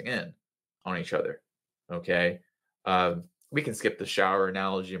collapsing in on each other. Okay. We can skip the shower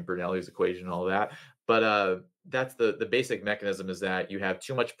analogy and Bernoulli's equation and all that, but that's the basic mechanism is that you have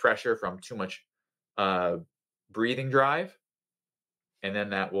too much pressure from too much uh, breathing drive, and then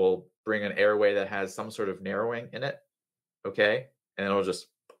that will bring an airway that has some sort of narrowing in it. Okay, and it'll just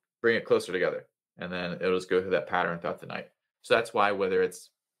bring it closer together, and then it'll just go through that pattern throughout the night. So that's why whether it's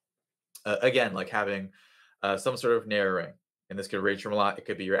again like having some sort of narrowing, and this could range from a lot. It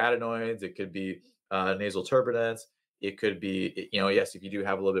could be your adenoids, it could be nasal turbinates, it could be yes, if you do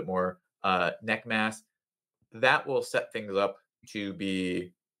have a little bit more neck mass, that will set things up to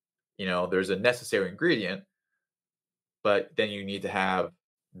be there's a necessary ingredient, but then you need to have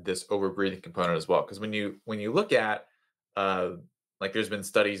this over breathing component as well. Because when you look at uh, like there's been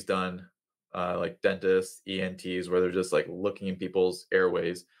studies done like dentists, ENTs, where they're just like looking in people's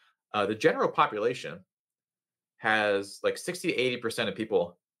airways. The general population has like 60 to 80% of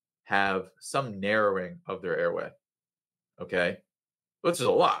people have some narrowing of their airway. Okay, which is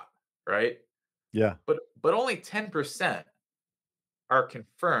a lot, right? Yeah. But only 10% are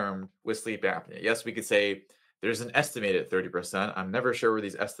confirmed with sleep apnea. Yes, we could say there's an estimated 30%. I'm never sure where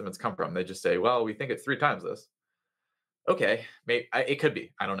these estimates come from. They just say, well, we think it's 3 times this. Okay, maybe it could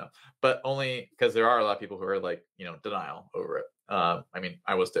be. I don't know, but only because there are a lot of people who are like denial over it. I mean,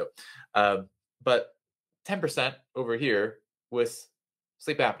 I was too. But 10% over here with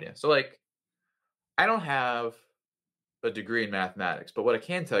sleep apnea. So like, I don't have a degree in mathematics, but what I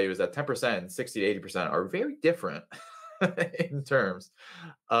can tell you is that 10% and 60 to 80% are very different in terms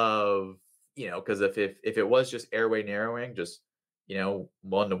of because if it was just airway narrowing, just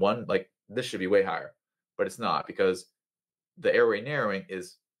 1 to 1, like this should be way higher, but it's not because the airway narrowing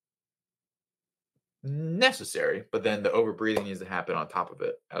is necessary, but then the overbreathing needs to happen on top of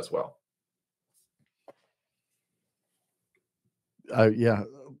it as well. Yeah,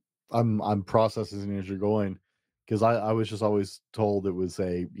 I'm processing as you're going because I was just always told it was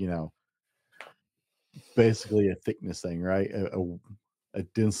a basically a thickness thing, right? A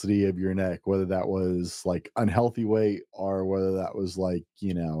density of your neck, whether that was like unhealthy weight or whether that was like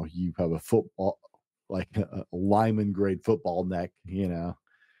you have a football like a lineman grade football neck,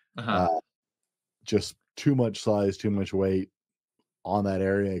 Uh-huh. uh, just too much size, too much weight on that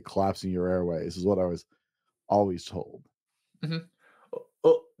area, collapsing your airways is what I was always told. Mhm.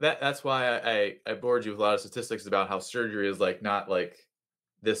 Well, that's why I bored you with a lot of statistics about how surgery is like not like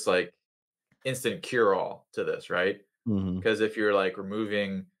this like instant cure all to this, right? Hmm. Because if you're like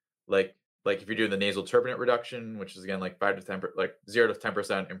removing like if you're doing the nasal turbinate reduction, which is again like 5 to 10 like 0 to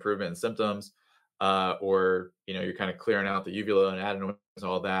 10% improvement in symptoms, or you're kind of clearing out the uvula and adenoids and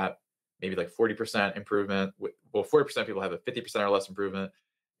all that, maybe like 40% improvement. Well, 40% of people have a 50% or less improvement,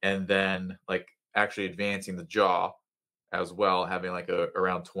 and then like actually advancing the jaw as well, having like a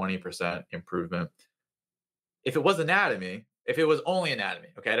around 20% improvement. If it was anatomy, if it was only anatomy,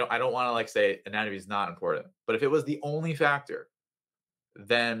 okay, I don't want to like say anatomy is not important, but if it was the only factor,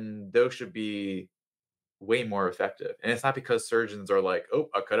 then those should be way more effective. And it's not because surgeons are like, oh,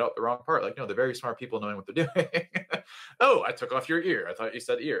 I cut out the wrong part. Like, no, they're very smart people knowing what they're doing. Oh, I took off your ear. I thought you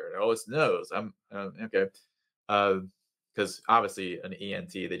said ear. Oh, it's nose. I'm okay. Because obviously an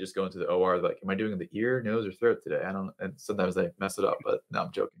ENT, they just go into the OR like, am I doing the ear, nose, or throat today? I don't. And sometimes they mess it up, but no,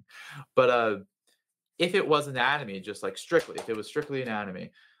 I'm joking. But if it was anatomy, just like strictly, if it was strictly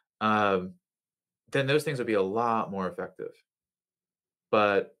anatomy, um, then those things would be a lot more effective.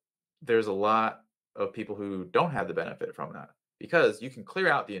 But there's a lot of people who don't have the benefit from that because you can clear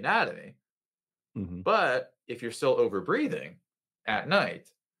out the anatomy, Hmm. but if you're still over breathing at night,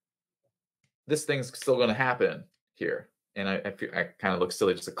 this thing's still going to happen here. And I kind of look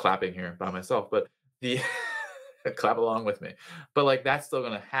silly just like clapping here by myself, but the clap along with me. But like that's still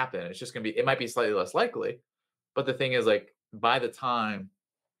going to happen. It's just going to be, it might be slightly less likely. But the thing is, like, by the time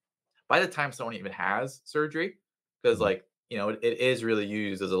someone even has surgery, because Hmm. like, it is really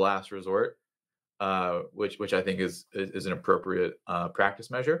used as a last resort, which I think is an appropriate practice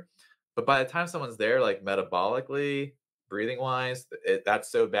measure. But by the time someone's there, like metabolically, breathing wise, that's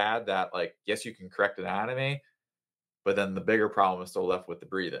so bad that like yes, you can correct anatomy, but then the bigger problem is still left with the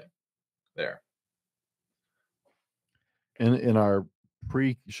breathing there. In our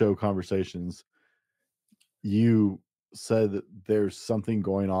pre-show conversations, you said that there's something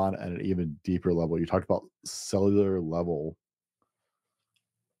going on at an even deeper level. You talked about cellular level,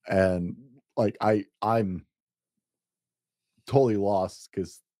 and like I'm totally lost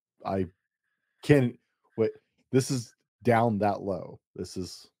because I can't wait. This is down that low. This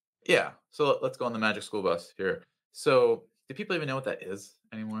is Yeah. So let's go on the magic school bus here. So do people even know what that is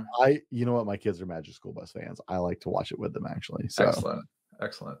anymore? You know what? My kids are Magic School Bus fans. I like to watch it with them actually. So Excellent,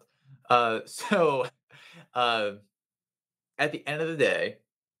 excellent. So, uh, at the end of the day,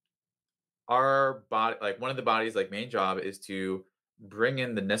 our body, like one of the body's like main job is to bring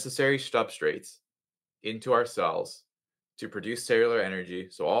in the necessary substrates into our cells to produce cellular energy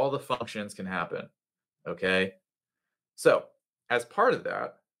so all the functions can happen. Okay. So, as part of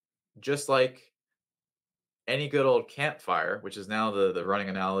that, just like any good old campfire, which is now the running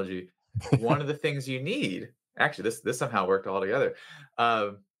analogy, one of the things you need, actually, this somehow worked all together.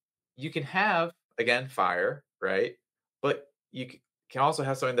 Um, you can have again fire, right? But can also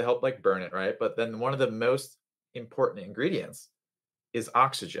have something to help like burn it, right? But then one of the most important ingredients is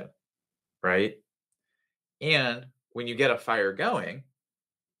oxygen, right? And when you get a fire going,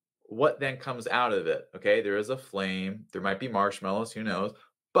 what then comes out of it? Okay, there is a flame, there might be marshmallows, who knows?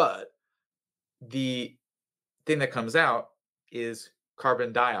 But the thing that comes out is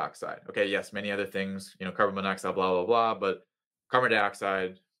carbon dioxide. Okay, yes, many other things, carbon monoxide, blah, blah, blah, but carbon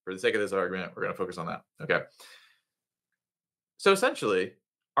dioxide, for the sake of this argument, we're going to focus on that. Okay. So essentially,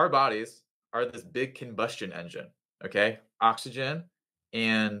 our bodies are this big combustion engine. Okay. Oxygen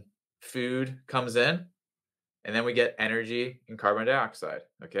and food comes in, and then we get energy and carbon dioxide.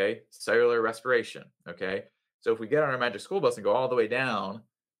 Okay. Cellular respiration. Okay. So if we get on our magic school bus and go all the way down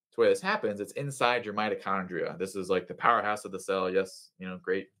to where this happens, it's inside your mitochondria. This is like the powerhouse of the cell. Yes,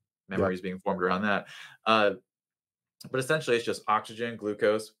 great yep. memories being formed around that. But essentially, it's just oxygen,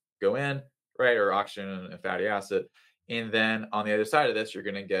 glucose go in, right? Or oxygen and fatty acid. And then on the other side of this, you're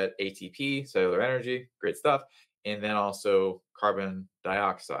going to get ATP, cellular energy, great stuff. And then also carbon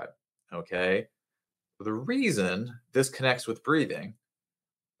dioxide. Okay. The reason this connects with breathing,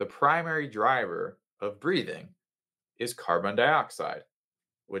 the primary driver of breathing is carbon dioxide,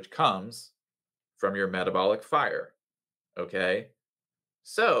 which comes from your metabolic fire. Okay.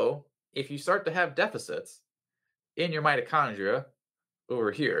 So if you start to have deficits in your mitochondria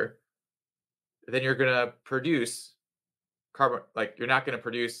over here, then you're going to produce carbon, like you're not going to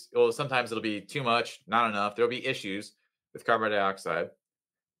produce, well, sometimes it'll be too much, not enough. There'll be issues with carbon dioxide.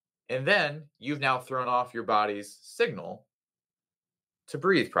 And then you've now thrown off your body's signal to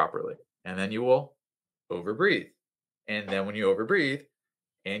breathe properly. And then you will overbreathe. And then when you overbreathe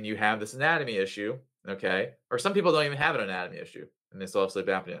and you have this anatomy issue, okay, or some people don't even have an anatomy issue and they still have sleep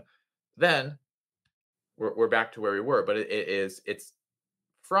apnea, then we're back to where we were. But it's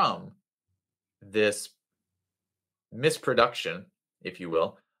from this misproduction, if you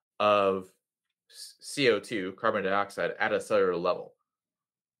will, of CO2, carbon dioxide, at a cellular level.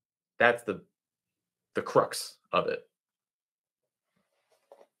 That's the crux of it.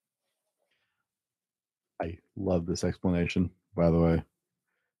 I love this explanation, by the way.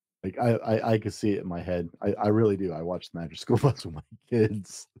 Like I could see it in my head. I really do. I watched the Magic School Bus with my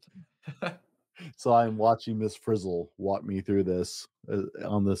kids. So I'm watching Miss Frizzle walk me through this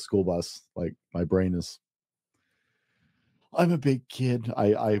on this school bus. Like my brain is. I'm a big kid.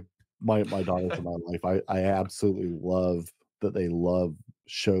 My daughters in my life. I absolutely love that they love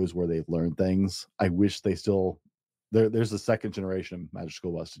shows where they learn things. I wish they still. There's a second generation of Magic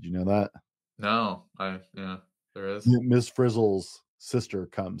School Bus. Did you know that? No, yeah, there is. Miss Frizzle's sister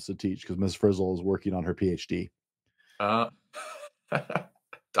comes to teach because Miss Frizzle is working on her PhD. Uh,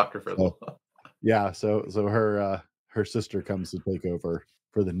 Dr. So Frizzle. yeah, so her sister comes to take over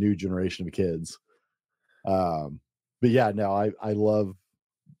for the new generation of kids. But yeah, no, I love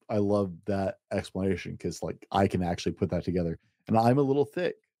that explanation because like I can actually put that together, and I'm a little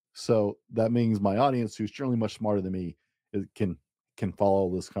thick, so that means my audience, who's generally much smarter than me, can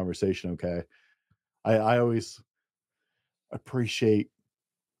follow this conversation. Okay, I always appreciate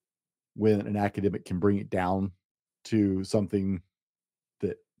when an academic can bring it down to something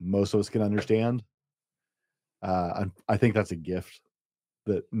that most of us can understand. I think that's a gift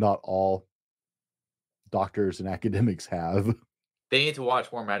that not all doctors and academics have. They need to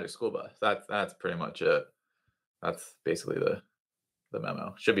watch more Magic School Bus. That's pretty much it. That's basically the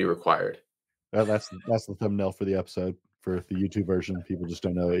memo. Should be required. That's the thumbnail for the episode for the YouTube version. People just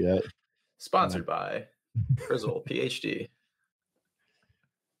don't know it yet. Sponsored by Frizzle, PhD.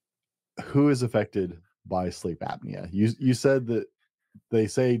 Who is affected by sleep apnea? You said that they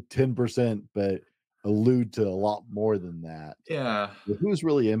say 10%, but allude to a lot more than that. Yeah. But who's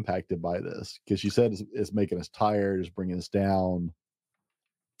really impacted by this? Because you said it's making us tired, it's bringing us down,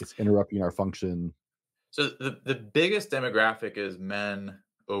 it's interrupting our function. So the biggest demographic is men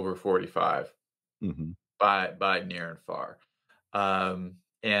over 45 Mm-hmm. by near and far.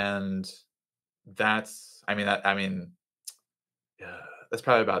 And that's that's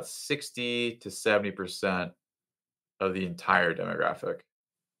probably about 60 to 70% of the entire demographic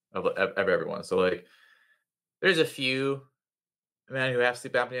of everyone. So like, there's a few men who have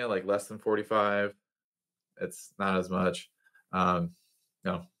sleep apnea, like less than 45. It's not as much. Um,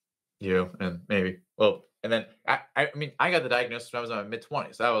 no, you and maybe well, and then I mean, I got the diagnosis when I was in my mid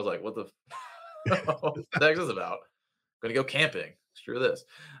 20s. So I was like, what the, what the heck is this about? Gonna go camping. Screw this.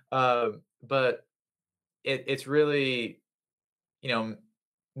 But it's really, you know,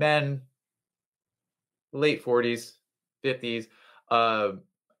 men late 40s, 50s, uh,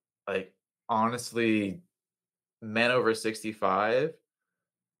 like honestly, men over 65.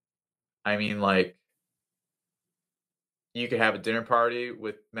 I mean, like you could have a dinner party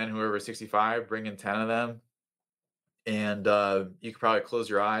with men who are over 65, bring in 10 of them, and you could probably close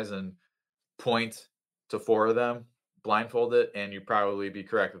your eyes and point to four of them, blindfold it, and you'd probably be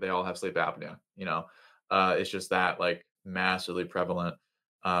correct that they all have sleep apnea. It's just that like massively prevalent.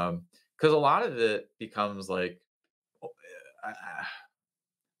 Because a lot of it becomes like, I,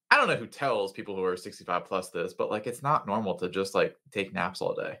 I don't know who tells people who are 65 plus this, but like it's not normal to just like take naps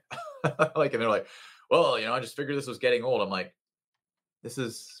all day. Like, and they're like, well, I just figured this was getting old. I'm like, this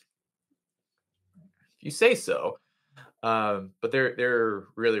is, if you say so. But they're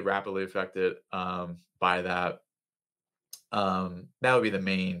really rapidly affected by that. That would be the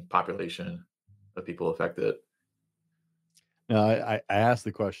main population of people affected. No, I asked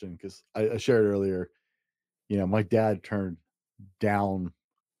the question because I shared earlier, my dad turned down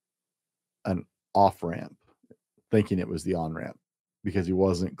an off ramp thinking it was the on ramp because he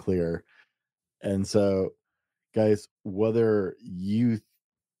wasn't clear. And so, guys, whether you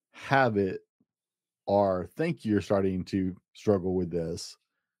have it or think you're starting to struggle with this,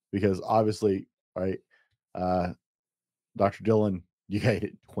 because obviously, right, uh, Dr. Dillon, you got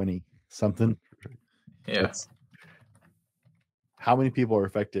it 20 something. Yeah. That's how many people are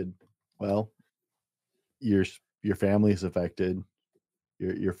affected. Well, your your family is affected,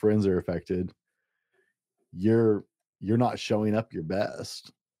 your friends are affected. You're not showing up your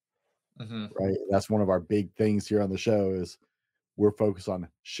best, Hmm. right? That's one of our big things here on the show is we're focused on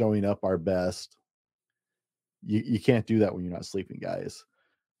showing up our best. You can't do that when you're not sleeping, guys.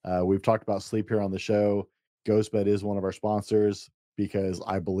 We've talked about sleep here on the show. Ghostbed is one of our sponsors because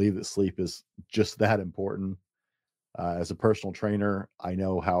I believe that sleep is just that important. As a personal trainer, I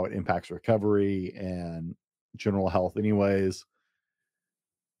know how it impacts recovery and general health, anyways.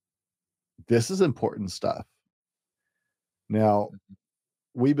 This is important stuff. Now,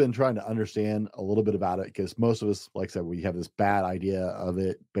 we've been trying to understand a little bit about it because most of us, like I said, we have this bad idea of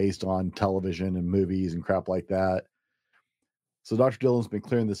it based on television and movies and crap like that. So Dr. Dillon's been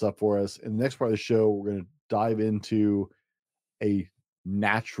clearing this up for us. In the next part of the show, we're going to dive into a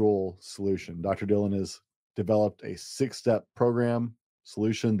natural solution. Dr. Dillon has developed a 6-step program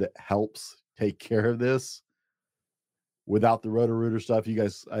solution that helps take care of this without the roto-rooter stuff. You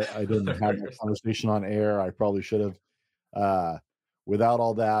guys, I didn't have that conversation on air. I probably should have. Uh, without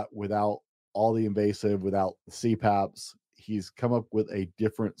all that, without all the invasive, without the CPAPs, he's come up with a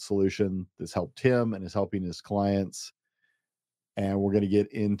different solution that's helped him and is helping his clients. And we're going to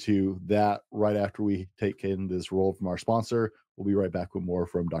get into that right after we take in this role from our sponsor. We'll be right back with more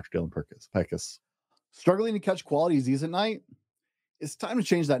from Dr. Dylan Petkus. Struggling to catch quality Z's at night? It's time to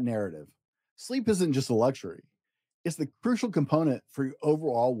change that narrative. Sleep isn't just a luxury. It's the crucial component for your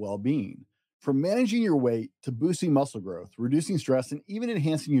overall well-being. From managing your weight to boosting muscle growth, reducing stress, and even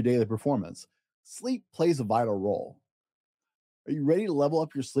enhancing your daily performance, sleep plays a vital role. Are you ready to level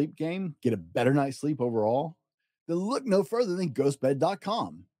up your sleep game, get a better night's sleep overall? Then look no further than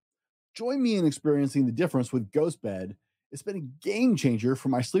ghostbed.com. Join me in experiencing the difference with Ghostbed. It's been a game changer for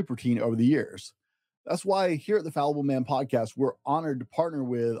my sleep routine over the years. That's why here at the Fallible Man podcast, we're honored to partner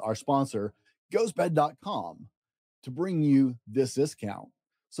with our sponsor, ghostbed.com, to bring you this discount.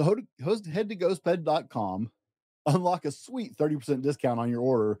 So head to ghostbed.com, unlock a sweet 30% discount on your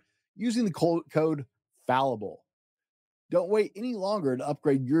order using the code FALLIBLE. Don't wait any longer to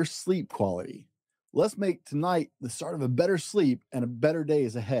upgrade your sleep quality. Let's make tonight the start of a better sleep and a better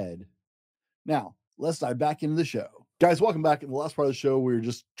days ahead. Now, let's dive back into the show. Guys, welcome back. In the last part of the show, we were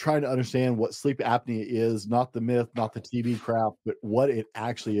just trying to understand what sleep apnea is, not the myth, not the TV crap, but what it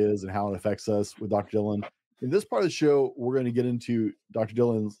actually is and how it affects us with Dr. Dillon. In this part of the show, we're going to get into Dr.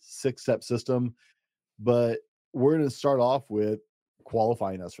 Dillon's 6-step system, but we're going to start off with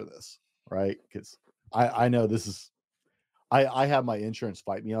qualifying us for this, right? Because I know this is I have my insurance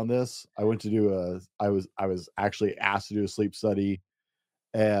fight me on this. I went to do I was actually asked to do a sleep study,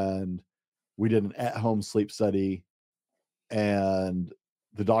 and we did an at-home sleep study, and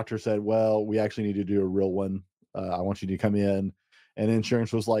the doctor said, well, we actually need to do a real one. I want you to come in. And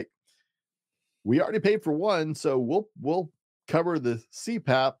insurance was like, we already paid for one, so we'll cover the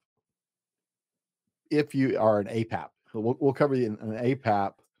CPAP if you are an APAP. We'll cover you an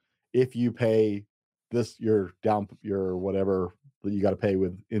APAP if you pay this your whatever that you got to pay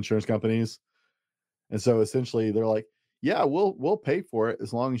with insurance companies. And so essentially they're like, yeah, we'll pay for it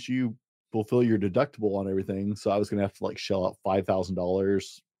as long as you fulfill your deductible on everything. So I was gonna have to like shell out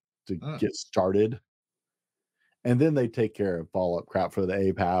 $5,000 to Mm. get started. And then they take care of follow-up crap for the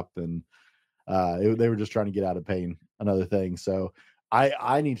APAP, and they were just trying to get out of paying another thing. So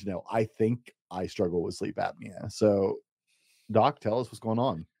I need to know. I think I struggle with sleep apnea. So Doc, tell us what's going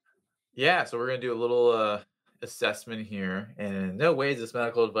on. Yeah, so we're gonna do a little assessment here, and in no way is this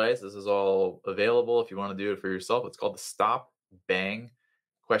medical advice. This is all available if you want to do it for yourself. It's called the Stop Bang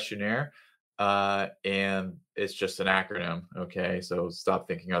Questionnaire, and it's just an acronym. Okay, so stop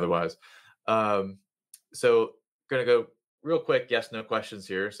thinking otherwise. Um, so gonna go real quick, yes, no questions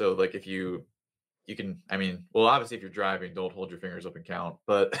here. So like if you can, I mean, well, obviously, if you're driving, don't hold your fingers up and count.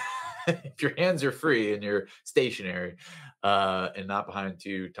 But if your hands are free and you're stationary and not behind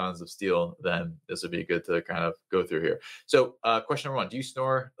 2 tons of steel, then this would be good to kind of go through here. So, question number one: do you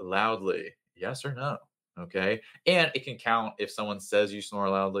snore loudly? Yes or no? Okay, and it can count if someone says you snore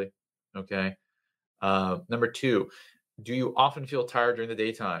loudly. Okay. Number two: do you often feel tired during the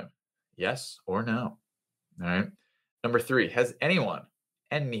daytime? Yes or no? All right. Number three, has anyone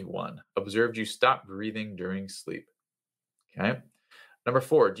observed you stop breathing during sleep? Okay. Number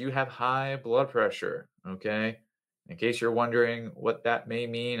four, do you have high blood pressure? Okay. In case you're wondering what that may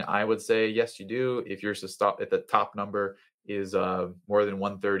mean, I would say yes, you do. If yours to stop at the top number is more than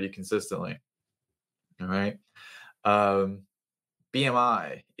 130 consistently. All right. Um,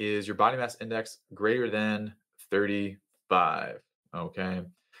 BMI is your body mass index greater than 35. Okay.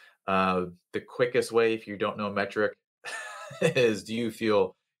 The quickest way, if you don't know metric, is do you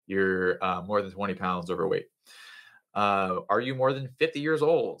feel you're more than 20 pounds overweight? Are you more than 50 years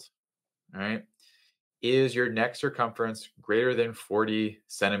old? All right. Is your neck circumference greater than 40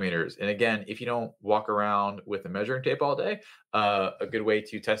 centimeters? And again, if you don't walk around with a measuring tape all day, a good way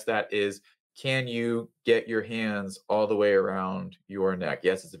to test that is, can you get your hands all the way around your neck?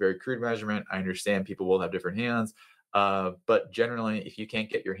 Yes, it's a very crude measurement. I understand people will have different hands. But generally, if you can't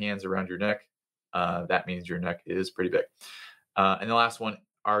get your hands around your neck, that means your neck is pretty big. And the last one,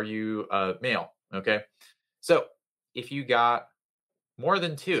 are you male? Okay. So if you got more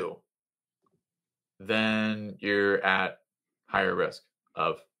than two, then you're at higher risk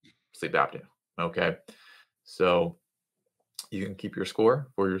of sleep apnea. Okay. So you can keep your score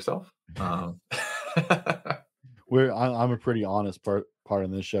for yourself. I'm a pretty honest part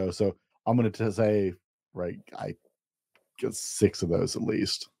in this show, so I'm going to say, right, I get 6 of those at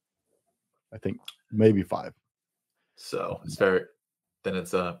least. I think maybe 5. So it's very, then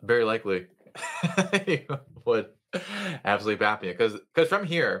it's very likely you would have sleep apnea because from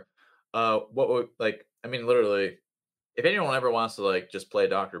here, what would like I mean literally, if anyone ever wants to like just play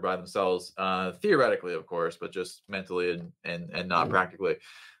doctor by themselves, theoretically of course, but just mentally and not practically,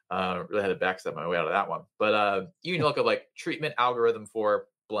 really had to backstep my way out of that one. But you can look at like treatment algorithm for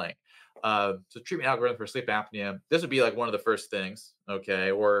blank. So treatment algorithm for sleep apnea. This would be like one of the first things,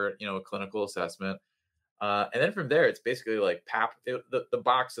 okay, or a clinical assessment. And then from there, it's basically like PAP. The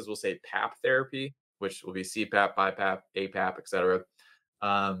boxes will say PAP therapy, which will be CPAP, BiPAP, APAP, etc.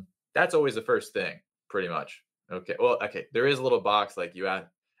 That's always the first thing, pretty much. Okay. Well, okay. There is a little box like you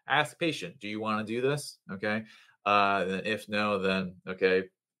ask the patient, do you want to do this? Okay. Then if no, then okay,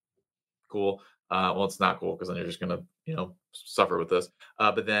 cool. Well, it's not cool because then you're just gonna, suffer with this.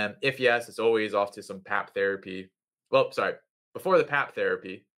 But then if yes, it's always off to some PAP therapy. Well, sorry. Before the PAP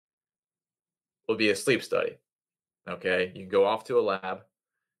therapy will be a sleep study. Okay, you can go off to a lab.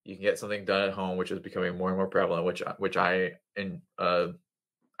 You can get something done at home, which is becoming more and more prevalent. Which I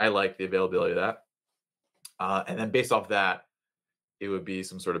like the availability of that. And then based off that, it would be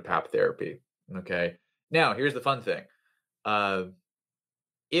some sort of PAP therapy. Okay. Now here's the fun thing. Uh,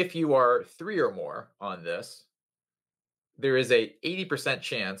 if you are 3 or more on this, there is a 80%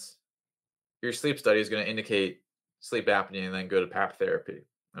 chance your sleep study is going to indicate sleep apnea and then go to PAP therapy.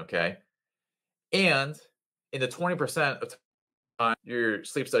 Okay. And in the 20% of time your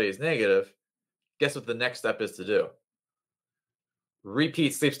sleep study is negative, guess what the next step is to do?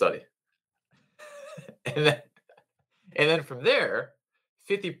 Repeat sleep study. and then and then from there,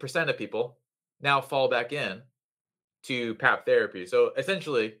 50% of people now fall back in to PAP therapy. So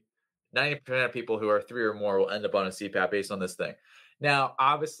essentially, 90% of people who are 3 or more will end up on a CPAP based on this thing. Now,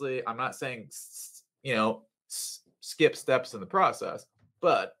 obviously, I'm not saying skip steps in the process,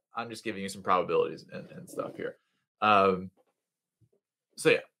 but I'm just giving you some probabilities and stuff here. So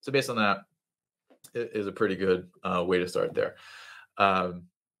yeah, so based on that, is a pretty good way to start there. Um,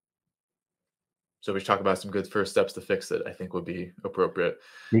 so we should talk about some good first steps to fix it. I think would be appropriate.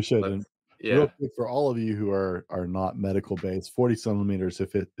 We should. Let's, And real yeah, quick for all of you who are not medical based, 40 centimeters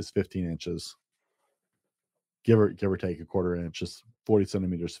if it is 15 inches. Give or take a quarter inch, just 40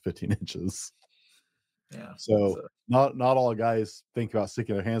 centimeters, 15 inches. yeah. That's So not all guys think about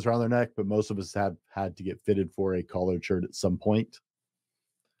sticking their hands around their neck, but most of us have had to get fitted for a collared shirt at some point.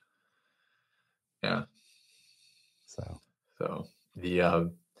 yeah. So So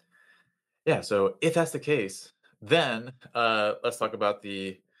the yeah. So if that's the case, then let's talk about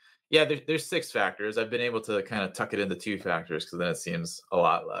the yeah. There's 6 factors. I've been able to kind of tuck it into 2 factors because then it seems a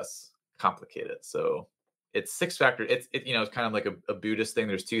lot less complicated. So it's 6 factors. It's kind of like a Buddhist thing.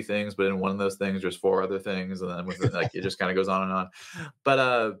 There's 2 things, but in one of those things, there's 4 other things, and then with it, like it just kind of goes on and on.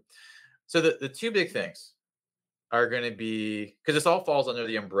 But so the 2 big things are going to be because this all falls under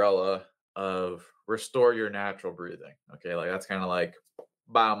the umbrella of restore your natural breathing. Okay, like that's kind of like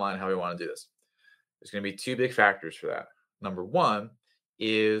bottom line how we want to do this. There's going to be 2 big factors for that. Number one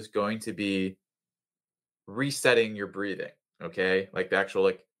is going to be resetting your breathing. Okay, like the actual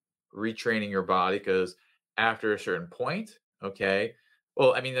like retraining your body because after a certain point, okay.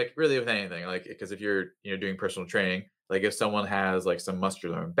 Well, I mean, like really with anything, like because if you're doing personal training, like if someone has like some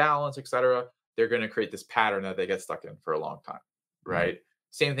muscular imbalance, etc., they're going to create this pattern that they get stuck in for a long time, right. right?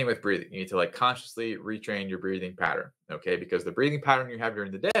 Same thing with breathing. You need to like consciously retrain your breathing pattern, okay? Because the breathing pattern you have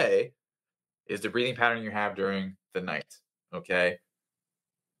during the day is the breathing pattern you have during the night, okay?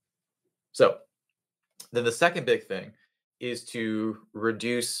 So then the second big thing is to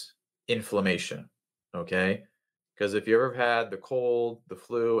reduce inflammation, okay? Because if you ever had the cold, the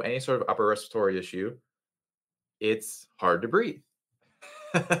flu, any sort of upper respiratory issue, it's hard to breathe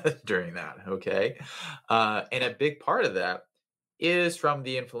during that, okay? And a big part of that is from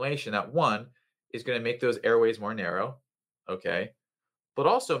the inflammation that one is going to make those airways more narrow, okay? But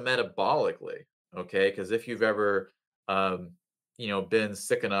also metabolically, okay? Because if you've ever, been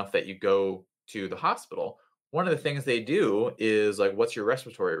sick enough that you go to the hospital, one of the things they do is like, what's your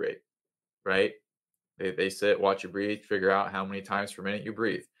respiratory rate, right? They sit, watch you breathe, figure out how many times per minute you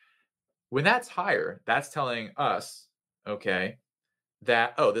breathe. When that's higher, that's telling us, okay,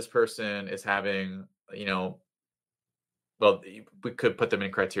 that, oh, this person is having, well, we could put them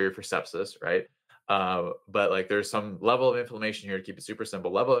in criteria for sepsis, right? But like there's some level of inflammation here to keep it super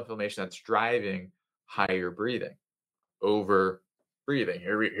simple. Level of inflammation that's driving higher breathing, over breathing.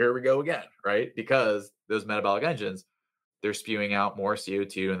 Here we go again, right? Because those metabolic engines, they're spewing out more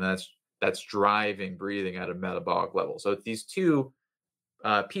CO2, and that's driving breathing at a metabolic level. So it's these 2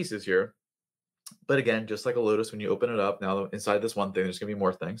 pieces here. But again, just like a lotus, when you open it up, now inside this one thing, there's gonna be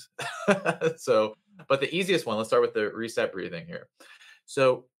more things. So, but the easiest one, let's start with the reset breathing here.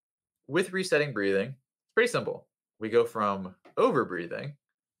 So with resetting breathing, it's pretty simple. We go from over breathing,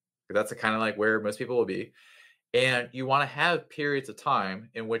 that's kind of like where most people will be. And you want to have periods of time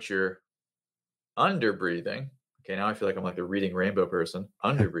in which you're under breathing. Okay, now I feel like I'm like a reading rainbow person,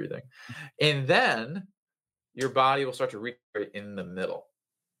 under breathing. And then your body will start to recreate in the middle.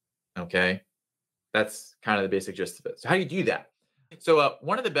 Okay. That's kind of the basic gist of it. So how do you do that? So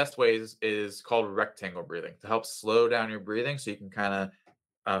one of the best ways is called rectangle breathing to help slow down your breathing so you can kind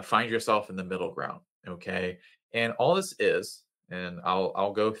of find yourself in the middle ground. Okay. And all this is, and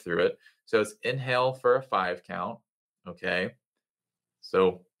I'll go through it. So it's inhale for a 5 count. Okay.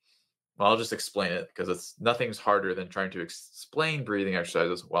 So well, I'll just explain it because it's nothing's harder than trying to explain breathing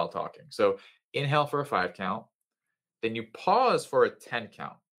exercises while talking. So inhale for a 5 count, then you pause for a 10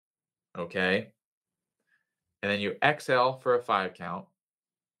 count. Okay. And then you exhale for a 5 count,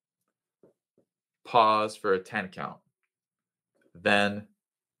 pause for a 10 count. Then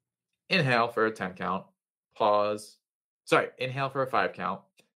inhale for a 10 count, pause. Sorry, inhale for a 5 count,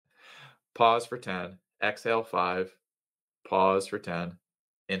 pause for 10, exhale 5, pause for 10,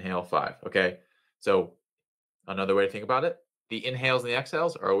 inhale 5. Okay. So another way to think about it, the inhales and the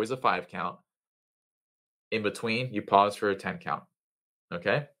exhales are always a 5 count. In between, you pause for a 10 count.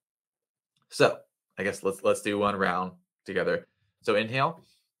 Okay. So I guess let's do one round together. So inhale,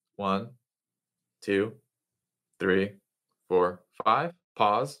 1, 2, 3, 4, 5.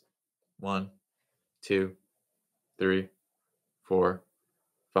 Pause. 1, 2, 3, 4,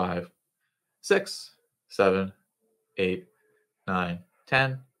 5, 6, 7, 8, 9,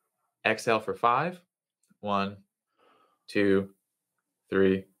 10. Exhale for 5. 1, 2,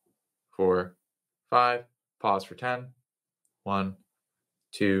 3, 4, 5. Pause for 10. 1,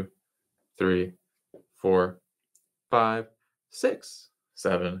 2, 3, 4, 5, 6,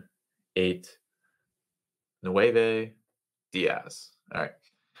 7, 8. Nueve Diaz. All right.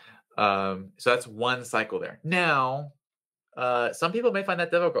 So that's one cycle there. Now, some people may find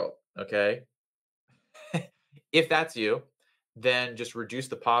that difficult. Okay. If that's you, then just reduce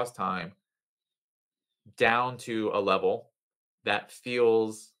the pause time down to a level that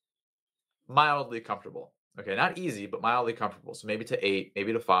feels mildly comfortable. Okay, not easy, but mildly comfortable. So maybe to 8,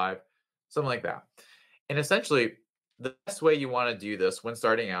 maybe to 5, something like that. And essentially, the best way you want to do this when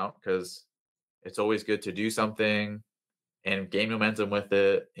starting out, because it's always good to do something and gain momentum with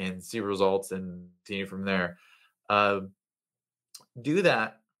it and see results and continue from there. Uh, do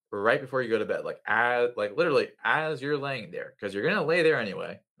that right before you go to bed, like literally as you're laying there, because you're gonna lay there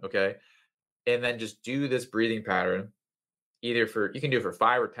anyway. Okay, and then just do this breathing pattern either for you can do it for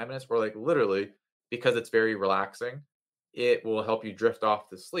 5 or 10 minutes or like literally because it's very relaxing, it will help you drift off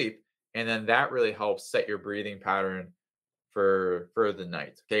to sleep. And then that really helps set your breathing pattern for the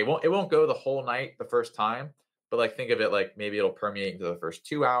night. Okay, it won't go the whole night the first time, but like think of it like maybe it'll permeate into the first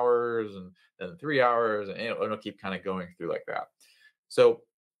 2 hours and then 3 hours, and it'll keep kind of going through like that. So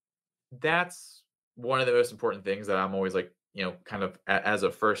that's one of the most important things that I'm always like, kind of as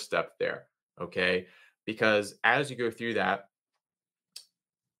a first step there. Okay, because as you go through that,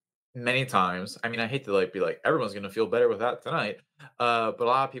 many times, I mean, I hate to like be like everyone's gonna feel better with that tonight, but a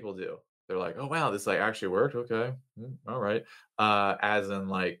lot of people do. They're like, "Oh wow, this like actually worked. Okay, all right." As in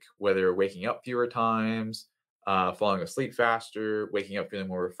like whether waking up fewer times, falling asleep faster, waking up feeling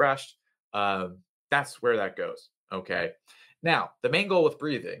more refreshed. That's where that goes. Okay. Now, the main goal with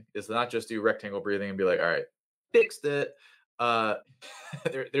breathing is to not just do rectangle breathing and be like, "All right, fixed it." Uh,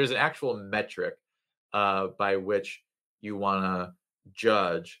 there's an actual metric by which you want to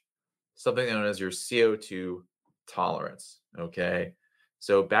judge something known as your CO2 tolerance. Okay.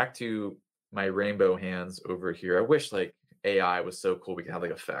 So back to my rainbow hands over here. I wish like AI was so cool we could have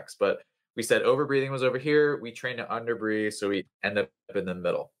like effects, but we said overbreathing was over here. We train to underbreathe. So we end up in the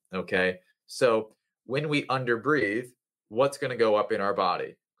middle. Okay. So when we underbreathe, what's going to go up in our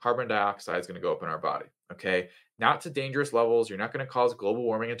body? Carbon dioxide is going to go up in our body. Okay. Not to dangerous levels. You're not going to cause global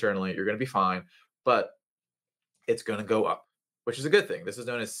warming internally. You're going to be fine, but it's going to go up, which is a good thing. This is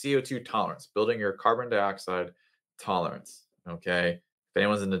known as CO2 tolerance, building your carbon dioxide tolerance. Okay. If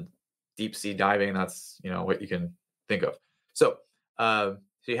anyone's into deep sea diving, that's what you can think of. So, so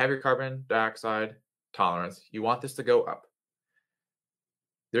you have your carbon dioxide tolerance. You want this to go up.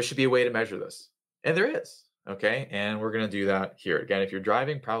 There should be a way to measure this, and there is. Okay, and we're going to do that here again. If you're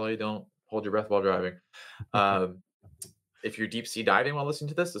driving, probably don't hold your breath while driving. Um, if you're deep sea diving while listening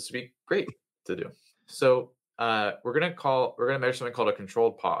to this would be great to do. So we're gonna measure something called a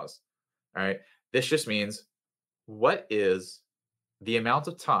controlled pause. All right. This just means what is the amount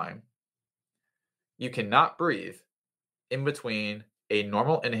of time you cannot breathe in between a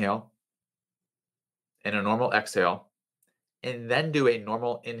normal inhale and a normal exhale, and then do a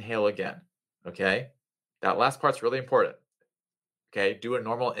normal inhale again. Okay. That last part's really important. Okay. Do a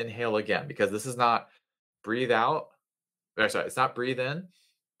normal inhale again because this is not breathe out. Or sorry, it's not breathe in,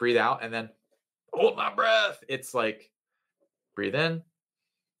 breathe out, and then hold my breath. It's like breathe in,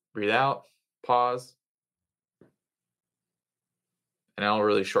 breathe out, pause, and I'll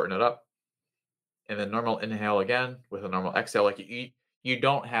really shorten it up. And then normal inhale again with a normal exhale. Like you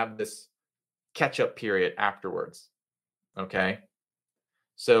don't have this catch up period afterwards. Okay.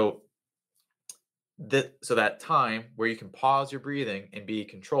 So so that time where you can pause your breathing and be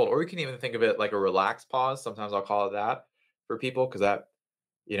controlled, or you can even think of it like a relaxed pause. Sometimes I'll call it that for people because that,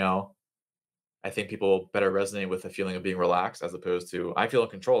 you know, I think people better resonate with the feeling of being relaxed as opposed to I feel in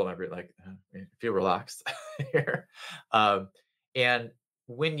control of my breathing. Like I feel relaxed here. Um, and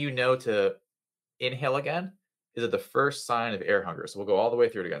when you know to inhale again, is it the first sign of air hunger? So we'll go all the way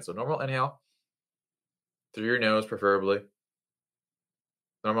through it again. So normal inhale through your nose, preferably.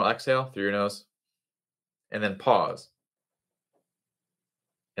 Normal exhale through your nose, and then pause,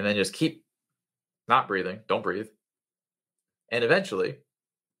 and then just keep not breathing. Don't breathe, and eventually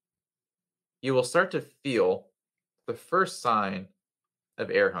you will start to feel the first sign of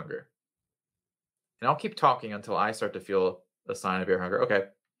air hunger. And I'll keep talking until I start to feel a sign of air hunger. Okay,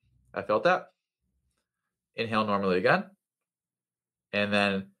 I felt that. Inhale normally again. And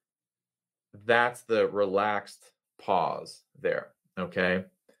then that's the relaxed pause there. Okay.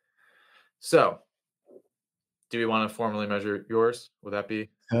 So, do we want to formally measure yours? Would that be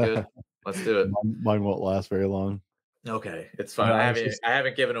good? Let's do it. Mine won't last very long. Okay, it's fine. I was just I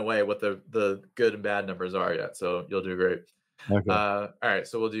haven't given away what the good and bad numbers are yet, so you'll do great. okay. All right,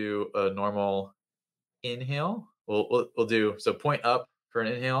 so we'll do a normal inhale. We'll do so point up for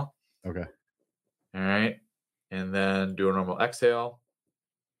an inhale. Okay. All right, and then do a normal exhale.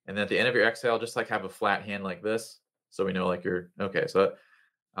 And then at the end of your exhale, just like have a flat hand like this. So we know like you're okay. So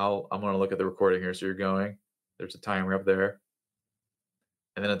I'm gonna look at the recording here. So you're going. There's a timer up there,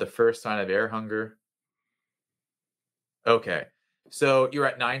 and then at the first sign of air hunger. Okay, so you're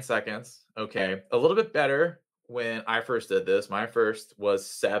at 9 seconds. Okay, a little bit better when I first did this. My first was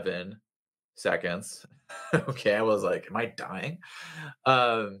 7 seconds. Okay, I was like, "Am I dying?"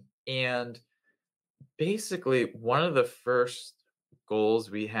 And basically, one of the first goals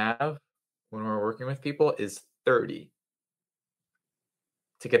we have when we're working with people is 30,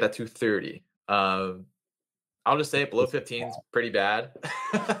 to get that to 30. I'll just say below That's 15 is wow. pretty bad.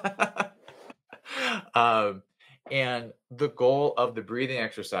 um, and the goal of the breathing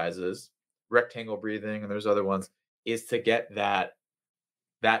exercises, rectangle breathing, and there's other ones, is to get that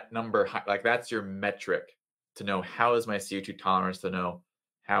number high. Like that's your metric to know how is my CO2 tolerance, to know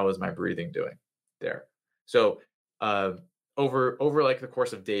how is my breathing doing there. So uh, over like the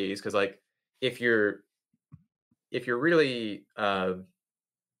course of days, because like if you're if you're really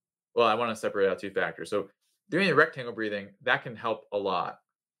well, I want to separate out two factors. So doing the rectangle breathing, that can help a lot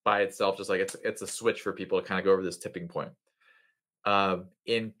by itself. Just like it's a switch for people to kind of go over this tipping point.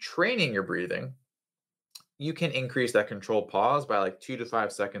 In training your breathing, you can increase that controlled pause by like 2 to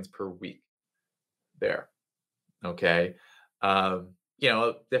 5 seconds per week. There, okay.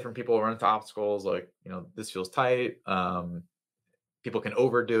 Different people run into obstacles. Like this feels tight. People can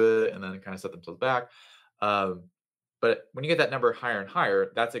overdo it and then kind of set themselves back. Um, but when you get that number higher and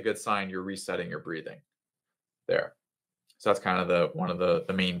higher, that's a good sign you're resetting your breathing there. So that's kind of the one of the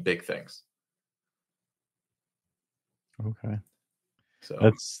main big things. Okay. So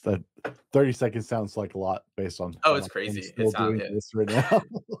That's that 30 seconds sounds like a lot based on oh, how it's much I'm crazy. It still sounds doing it. this right now.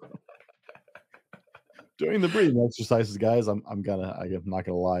 Doing the breathing exercises, guys. I'm not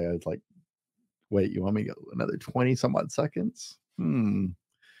gonna lie. I was like, wait, you want me to go another 20 some odd seconds?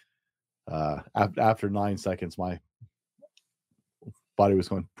 After 9 seconds, my body was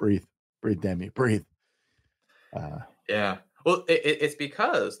going, breathe, breathe, damn you, breathe. Yeah. Well, it's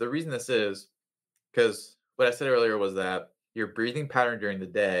because the reason this is because what I said earlier was that your breathing pattern during the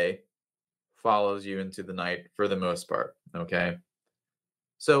day follows you into the night for the most part. Okay.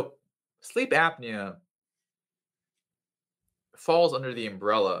 So sleep apnea falls under the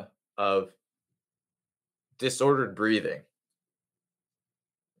umbrella of disordered breathing.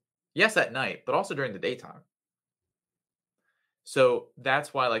 Yes, at night, but also during the daytime. So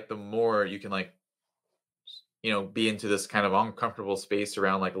that's why, like, the more you can, like, be into this kind of uncomfortable space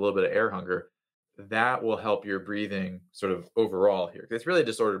around like a little bit of air hunger, that will help your breathing sort of overall here. 'Cause it's really a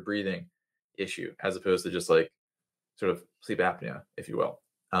disordered breathing issue as opposed to just like sort of sleep apnea, if you will.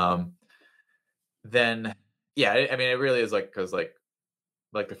 Then, yeah, I mean, it really is like because like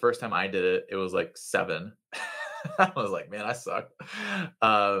the first time I did it, it was like 7. I was like, man, I suck.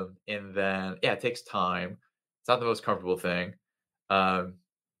 And then, yeah, it takes time. It's not the most comfortable thing. Um,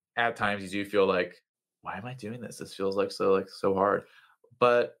 at times, you do feel like, why am I doing this? This feels like so hard.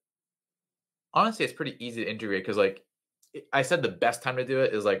 But honestly, it's pretty easy to integrate because, like, I said the best time to do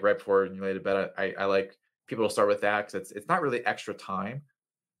it is like right before you lay to bed. I like people to start with that because it's not really extra time,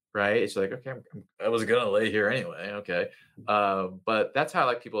 right? It's like, okay, I was gonna lay here anyway. Okay. But that's how I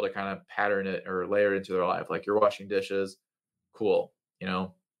like people to kind of pattern it or layer it into their life. Like you're washing dishes, cool.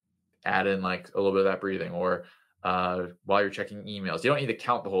 Add in like a little bit of that breathing, or while you're checking emails. You don't need to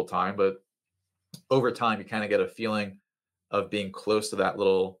count the whole time, but over time, you kind of get a feeling of being close to that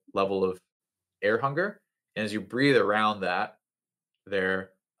little level of air hunger. And as you breathe around that,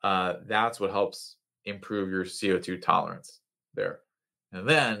 that's what helps improve your CO2 tolerance there. And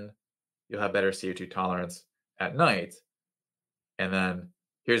then you'll have better CO2 tolerance at night. And then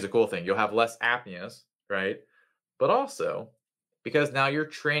here's the cool thing, you'll have less apneas, right? But also, because now you're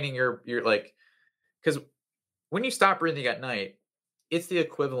training your like, because when you stop breathing at night, it's the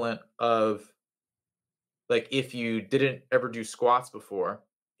equivalent of like if you didn't ever do squats before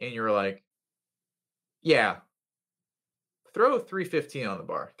and you're like, yeah, throw 315 on the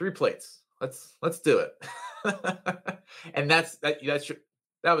bar, 3 plates. Let's do it. And that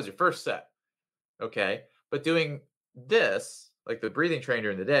was your first set. Okay. But doing this, like the breathing train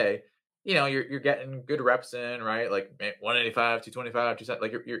during the day, you're getting good reps in, right? Like 185, 225, 2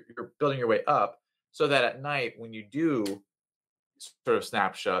 like you're building your way up so that at night when you do sort of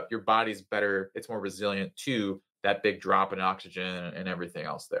snapshot, your body's better, it's more resilient to that big drop in oxygen and everything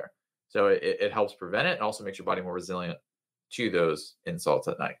else there. So it helps prevent it. It also makes your body more resilient to those insults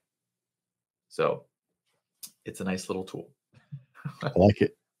at night. So it's a nice little tool. I like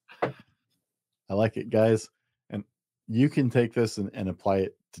it. I like it, guys. And you can take this and apply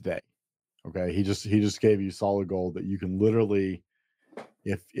it today. Okay. He just gave you solid gold that you can literally,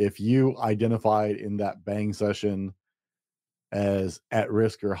 if you identified in that bang session as at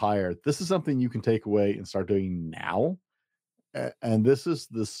risk or higher, this is something you can take away and start doing now. And this is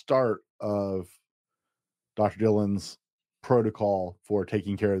the start of Dr. Dillon's protocol for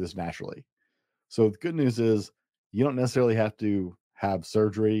taking care of this naturally. So the good news is you don't necessarily have to have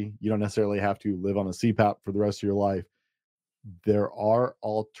surgery. You don't necessarily have to live on a CPAP for the rest of your life. There are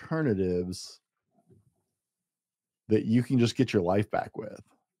alternatives that you can just get your life back with.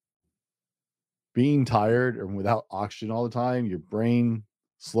 Being tired and without oxygen all the time, your brain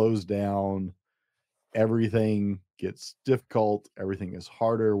slows down. Everything gets difficult. Everything is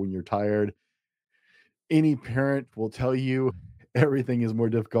harder when you're tired. Any parent will tell you everything is more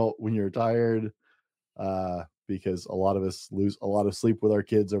difficult when you're tired, because a lot of us lose a lot of sleep with our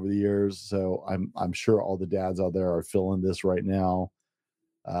kids over the years. So I'm sure all the dads out there are feeling this right now.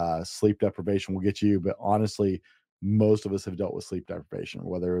 Sleep deprivation will get you, but honestly, most of us have dealt with sleep deprivation,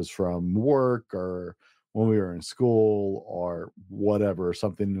 whether it was from work or when we were in school or whatever,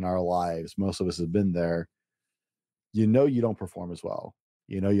 something in our lives. Most of us have been there. You know, you don't perform as well.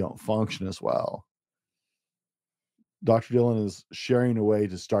 You know, you don't function as well. Dr. Dillon is sharing a way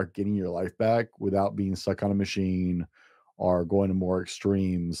to start getting your life back without being stuck on a machine or going to more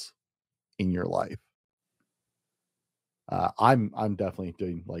extremes in your life. I'm definitely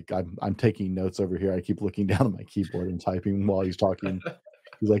doing like I'm taking notes over here. I keep looking down at my keyboard and typing while he's talking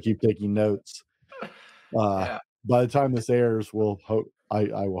because I keep taking notes. Uh, Yeah. by the time this airs, we'll hope I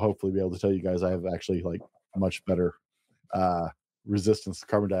will hopefully be able to tell you guys I have actually like much better uh, resistance to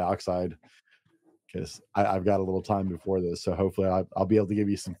carbon dioxide because I've got a little time before this. So hopefully I'll be able to give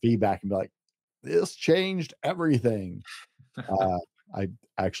you some feedback and be like, this changed everything. Uh, I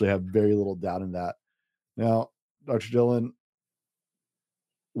actually have very little doubt in that. Now, Dr. Dillon,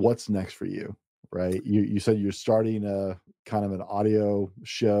 what's next for you? Right? You said you're starting a kind of an audio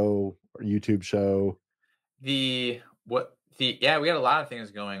show or YouTube show. Yeah, we got a lot of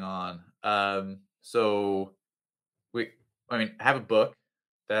things going on. So we I mean, I have a book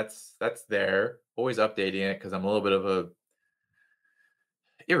that's there, always updating it because I'm a little bit of a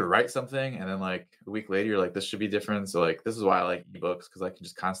you ever write something and then like a week later you're like, this should be different. So like this is why I like ebooks because I can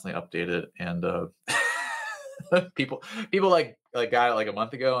just constantly update it. And people like got it like a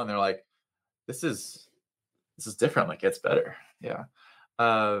month ago and they're like, this is this is different, like it's better. Yeah.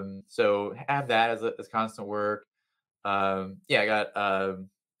 So have that as constant work. Yeah, I got the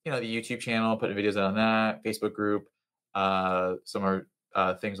YouTube channel, putting videos on that, Facebook group, some are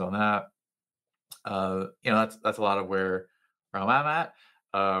things on that. That's a lot of where I'm at.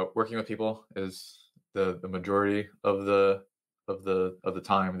 Working with people is the majority of the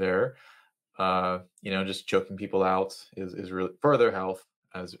time there. Just choking people out is really for their health.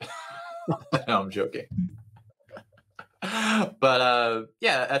 As no, I'm joking, but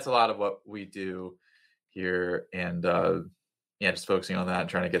yeah, that's a lot of what we do here, and yeah, just focusing on that and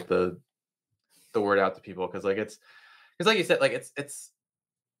trying to get the word out to people because like you said, like it's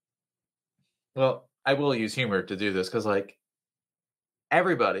well, I will use humor to do this because like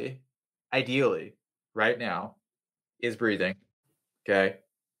everybody, ideally, right now, is breathing. Okay.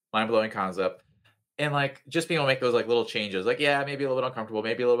 Mind blowing concept. And like just being able to make those like little changes, like, yeah, maybe a little bit uncomfortable,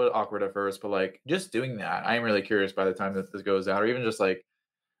 maybe a little bit awkward at first, but like just doing that, I am really curious by the time that this goes out, or even just like,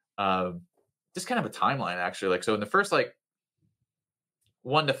 um, just kind of a timeline actually. Like, so in the first like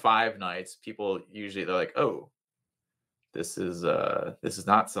 1 to 5 nights, people usually they're like, oh, this is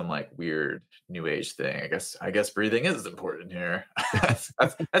not some like weird new age thing. I guess breathing is important here.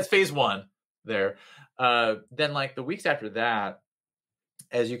 That's phase one there. Then like the weeks after that,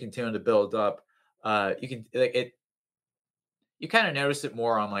 as you continue to build up, you can like it you kind of notice it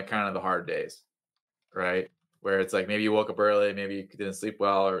more on like kind of the hard days, right? Where it's like maybe you woke up early, maybe you didn't sleep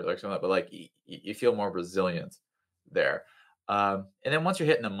well or like something, but like you feel more resilient there. And then once you're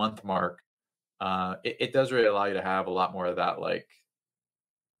hitting the month mark, it does really allow you to have a lot more of that like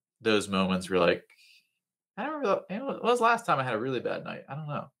those moments where like I don't remember. When was the last time I had a really bad night? I don't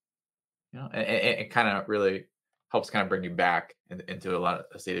know. And it kind of really helps kind of bring you back into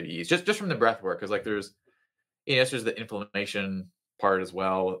a state of ease, just from the breath work, because like there's the inflammation part as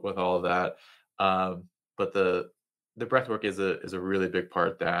well with all of that. But the breath work is a really big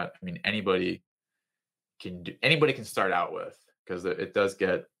part that I mean anybody can start out with because it does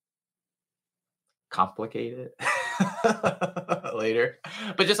get complicated later,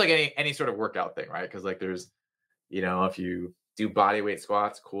 but just like any sort of workout thing, right? Because like there's if you do body weight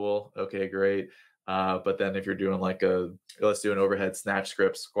squats, cool. Okay, great. But then if you're doing like let's do an overhead snatch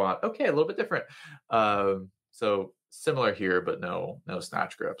grip squat. Okay, a little bit different. So similar here, but no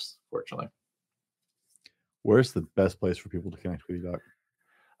snatch grips, fortunately. Where's the best place for people to connect with you, Doc?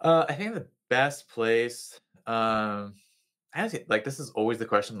 I think the best place. Honestly, like, this is always the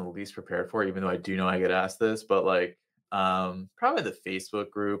question I'm the least prepared for, even though I do know I get asked this, but, like, probably the Facebook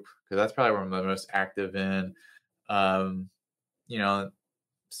group, because that's probably where I'm the most active in. Um, you know,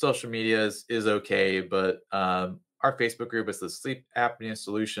 social media is okay, but, our Facebook group is the sleep apnea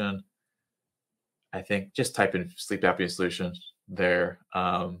solution. I think just type in sleep apnea solution there,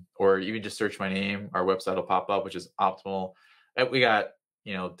 or even just search my name. Our website will pop up, which is optimal. We got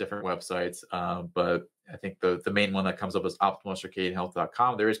different websites, but I think the main one that comes up is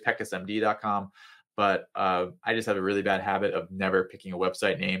optimalcircadianhealth.com. There is peckusmd.com, but I just have a really bad habit of never picking a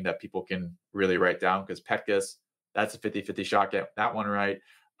website name that people can really write down, because Petkus, that's a 50-50 shot, get that one right.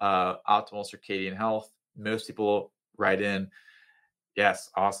 Optimal circadian health, most people write in. Yes,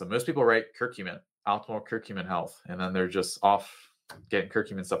 awesome. Most people write curcumin, optimal curcumin health, and then they're just off getting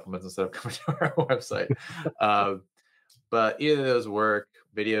curcumin supplements instead of coming to our website. Uh, but either of those work.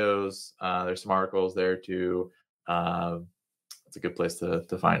 Videos, there's some articles there too. Um, it's a good place to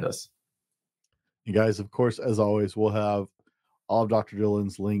find us. You guys, of course, as always, we'll have all of Dr.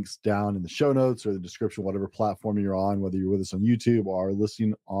 Dillon's links down in the show notes or the description, whatever platform you're on, whether you're with us on YouTube or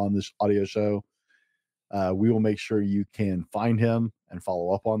listening on this audio show. We will make sure you can find him and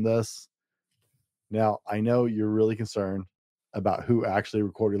follow up on this. Now, I know you're really concerned about who actually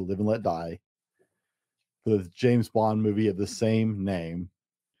recorded Live and Let Die, the James Bond movie of the same name.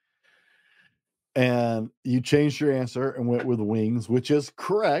 And you changed your answer and went with Wings, which is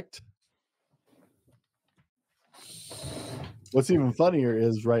correct. What's even funnier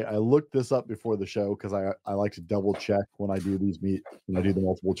is, right, I looked this up before the show because I like to double check when I do when I do the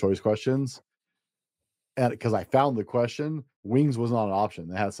multiple choice questions. And because I found the question, Wings was not an option.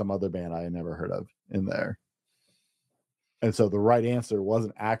 They had some other band I had never heard of in there. And so the right answer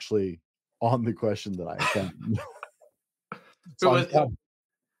wasn't actually on the question that I found. Who So was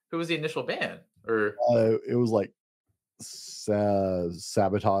who was the initial band? Or it was like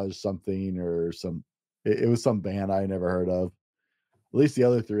Sabotage something or it was some band I never heard of. At least the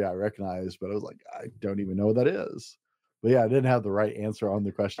other three I recognized, but I was like, I don't even know what that is. But yeah, I didn't have the right answer on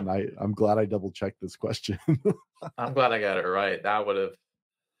the question. I'm glad I double checked this question. I'm glad I got it right. That would have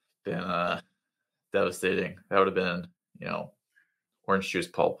been devastating. That would have been, orange juice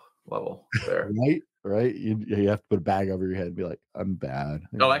pulp level there. Right. You have to put a bag over your head and be like, I'm bad.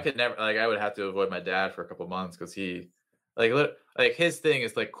 No, I could never. Like, I would have to avoid my dad for a couple months, because he, like his thing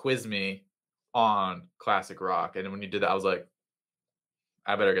is like quiz me on classic rock, and when you did that, I was like,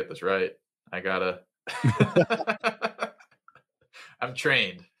 I better get this right. I gotta. I'm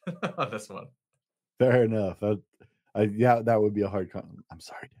trained on this one. Fair enough. Yeah, that would be a hard I'm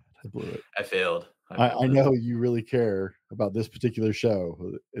sorry, Dad. I blew it. I failed. I know you really care about this particular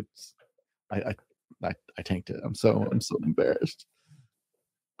show. It's I tanked it. I'm so embarrassed.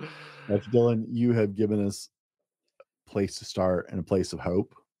 Dr. Dillon, you have given us a place to start and a place of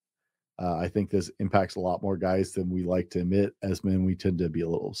hope. I think this impacts a lot more guys than we like to admit. As men, we tend to be a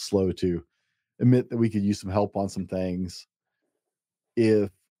little slow to admit that we could use some help on some things. If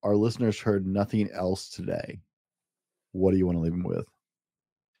our listeners heard nothing else today, what do you want to leave them with?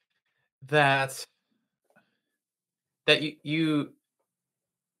 That you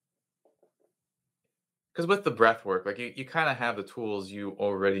because with the breath work, like, you kind of have the tools you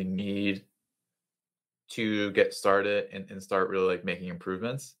already need to get started and start really like making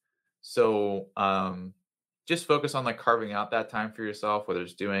improvements. So just focus on like carving out that time for yourself, whether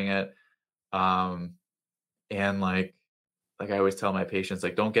it's doing it. Um and like I always tell my patients,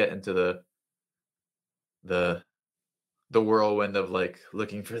 like, don't get into the the whirlwind of like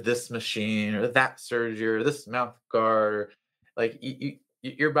looking for this machine or that surgery or this mouth guard. Like,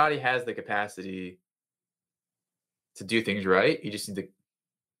 your body has the capacity to do things right. You just need to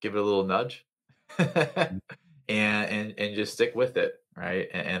give it a little nudge. And just stick with it, right?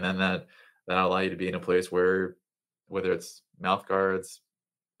 And then that'll allow you to be in a place where, whether it's mouth guards,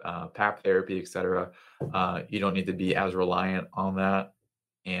 PAP therapy, etc., you don't need to be as reliant on that.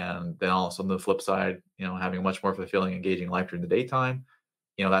 And then also on the flip side, having a much more fulfilling, engaging life during the daytime,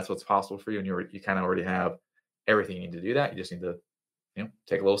 that's what's possible for you, and you kind of already have everything you need to do that. You just need to,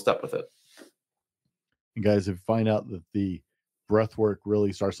 take a little step with it. And guys, if you find out that the breath work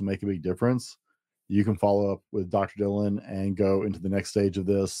really starts to make a big difference, you can follow up with Dr. Dillon and go into the next stage of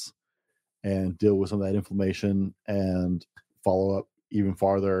this and deal with some of that inflammation and follow up even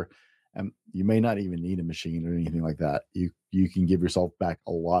farther. And you may not even need a machine or anything like that. You can give yourself back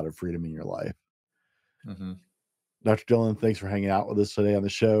a lot of freedom in your life. Mm-hmm. Dr. Dillon, thanks for hanging out with us today on the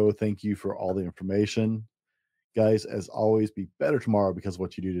show. Thank you for all the information. Guys, as always, be better tomorrow because of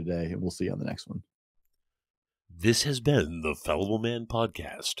what you do today, and we'll see you on the next one. This has been the Fallible Man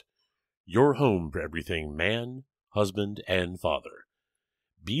Podcast, your home for everything man, husband, and father.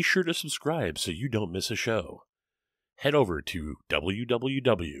 Be sure to subscribe so you don't miss a show. Head over to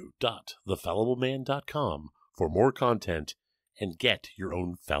www.thefallibleman.com for more content and get your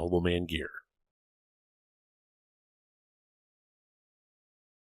own Fallible Man gear.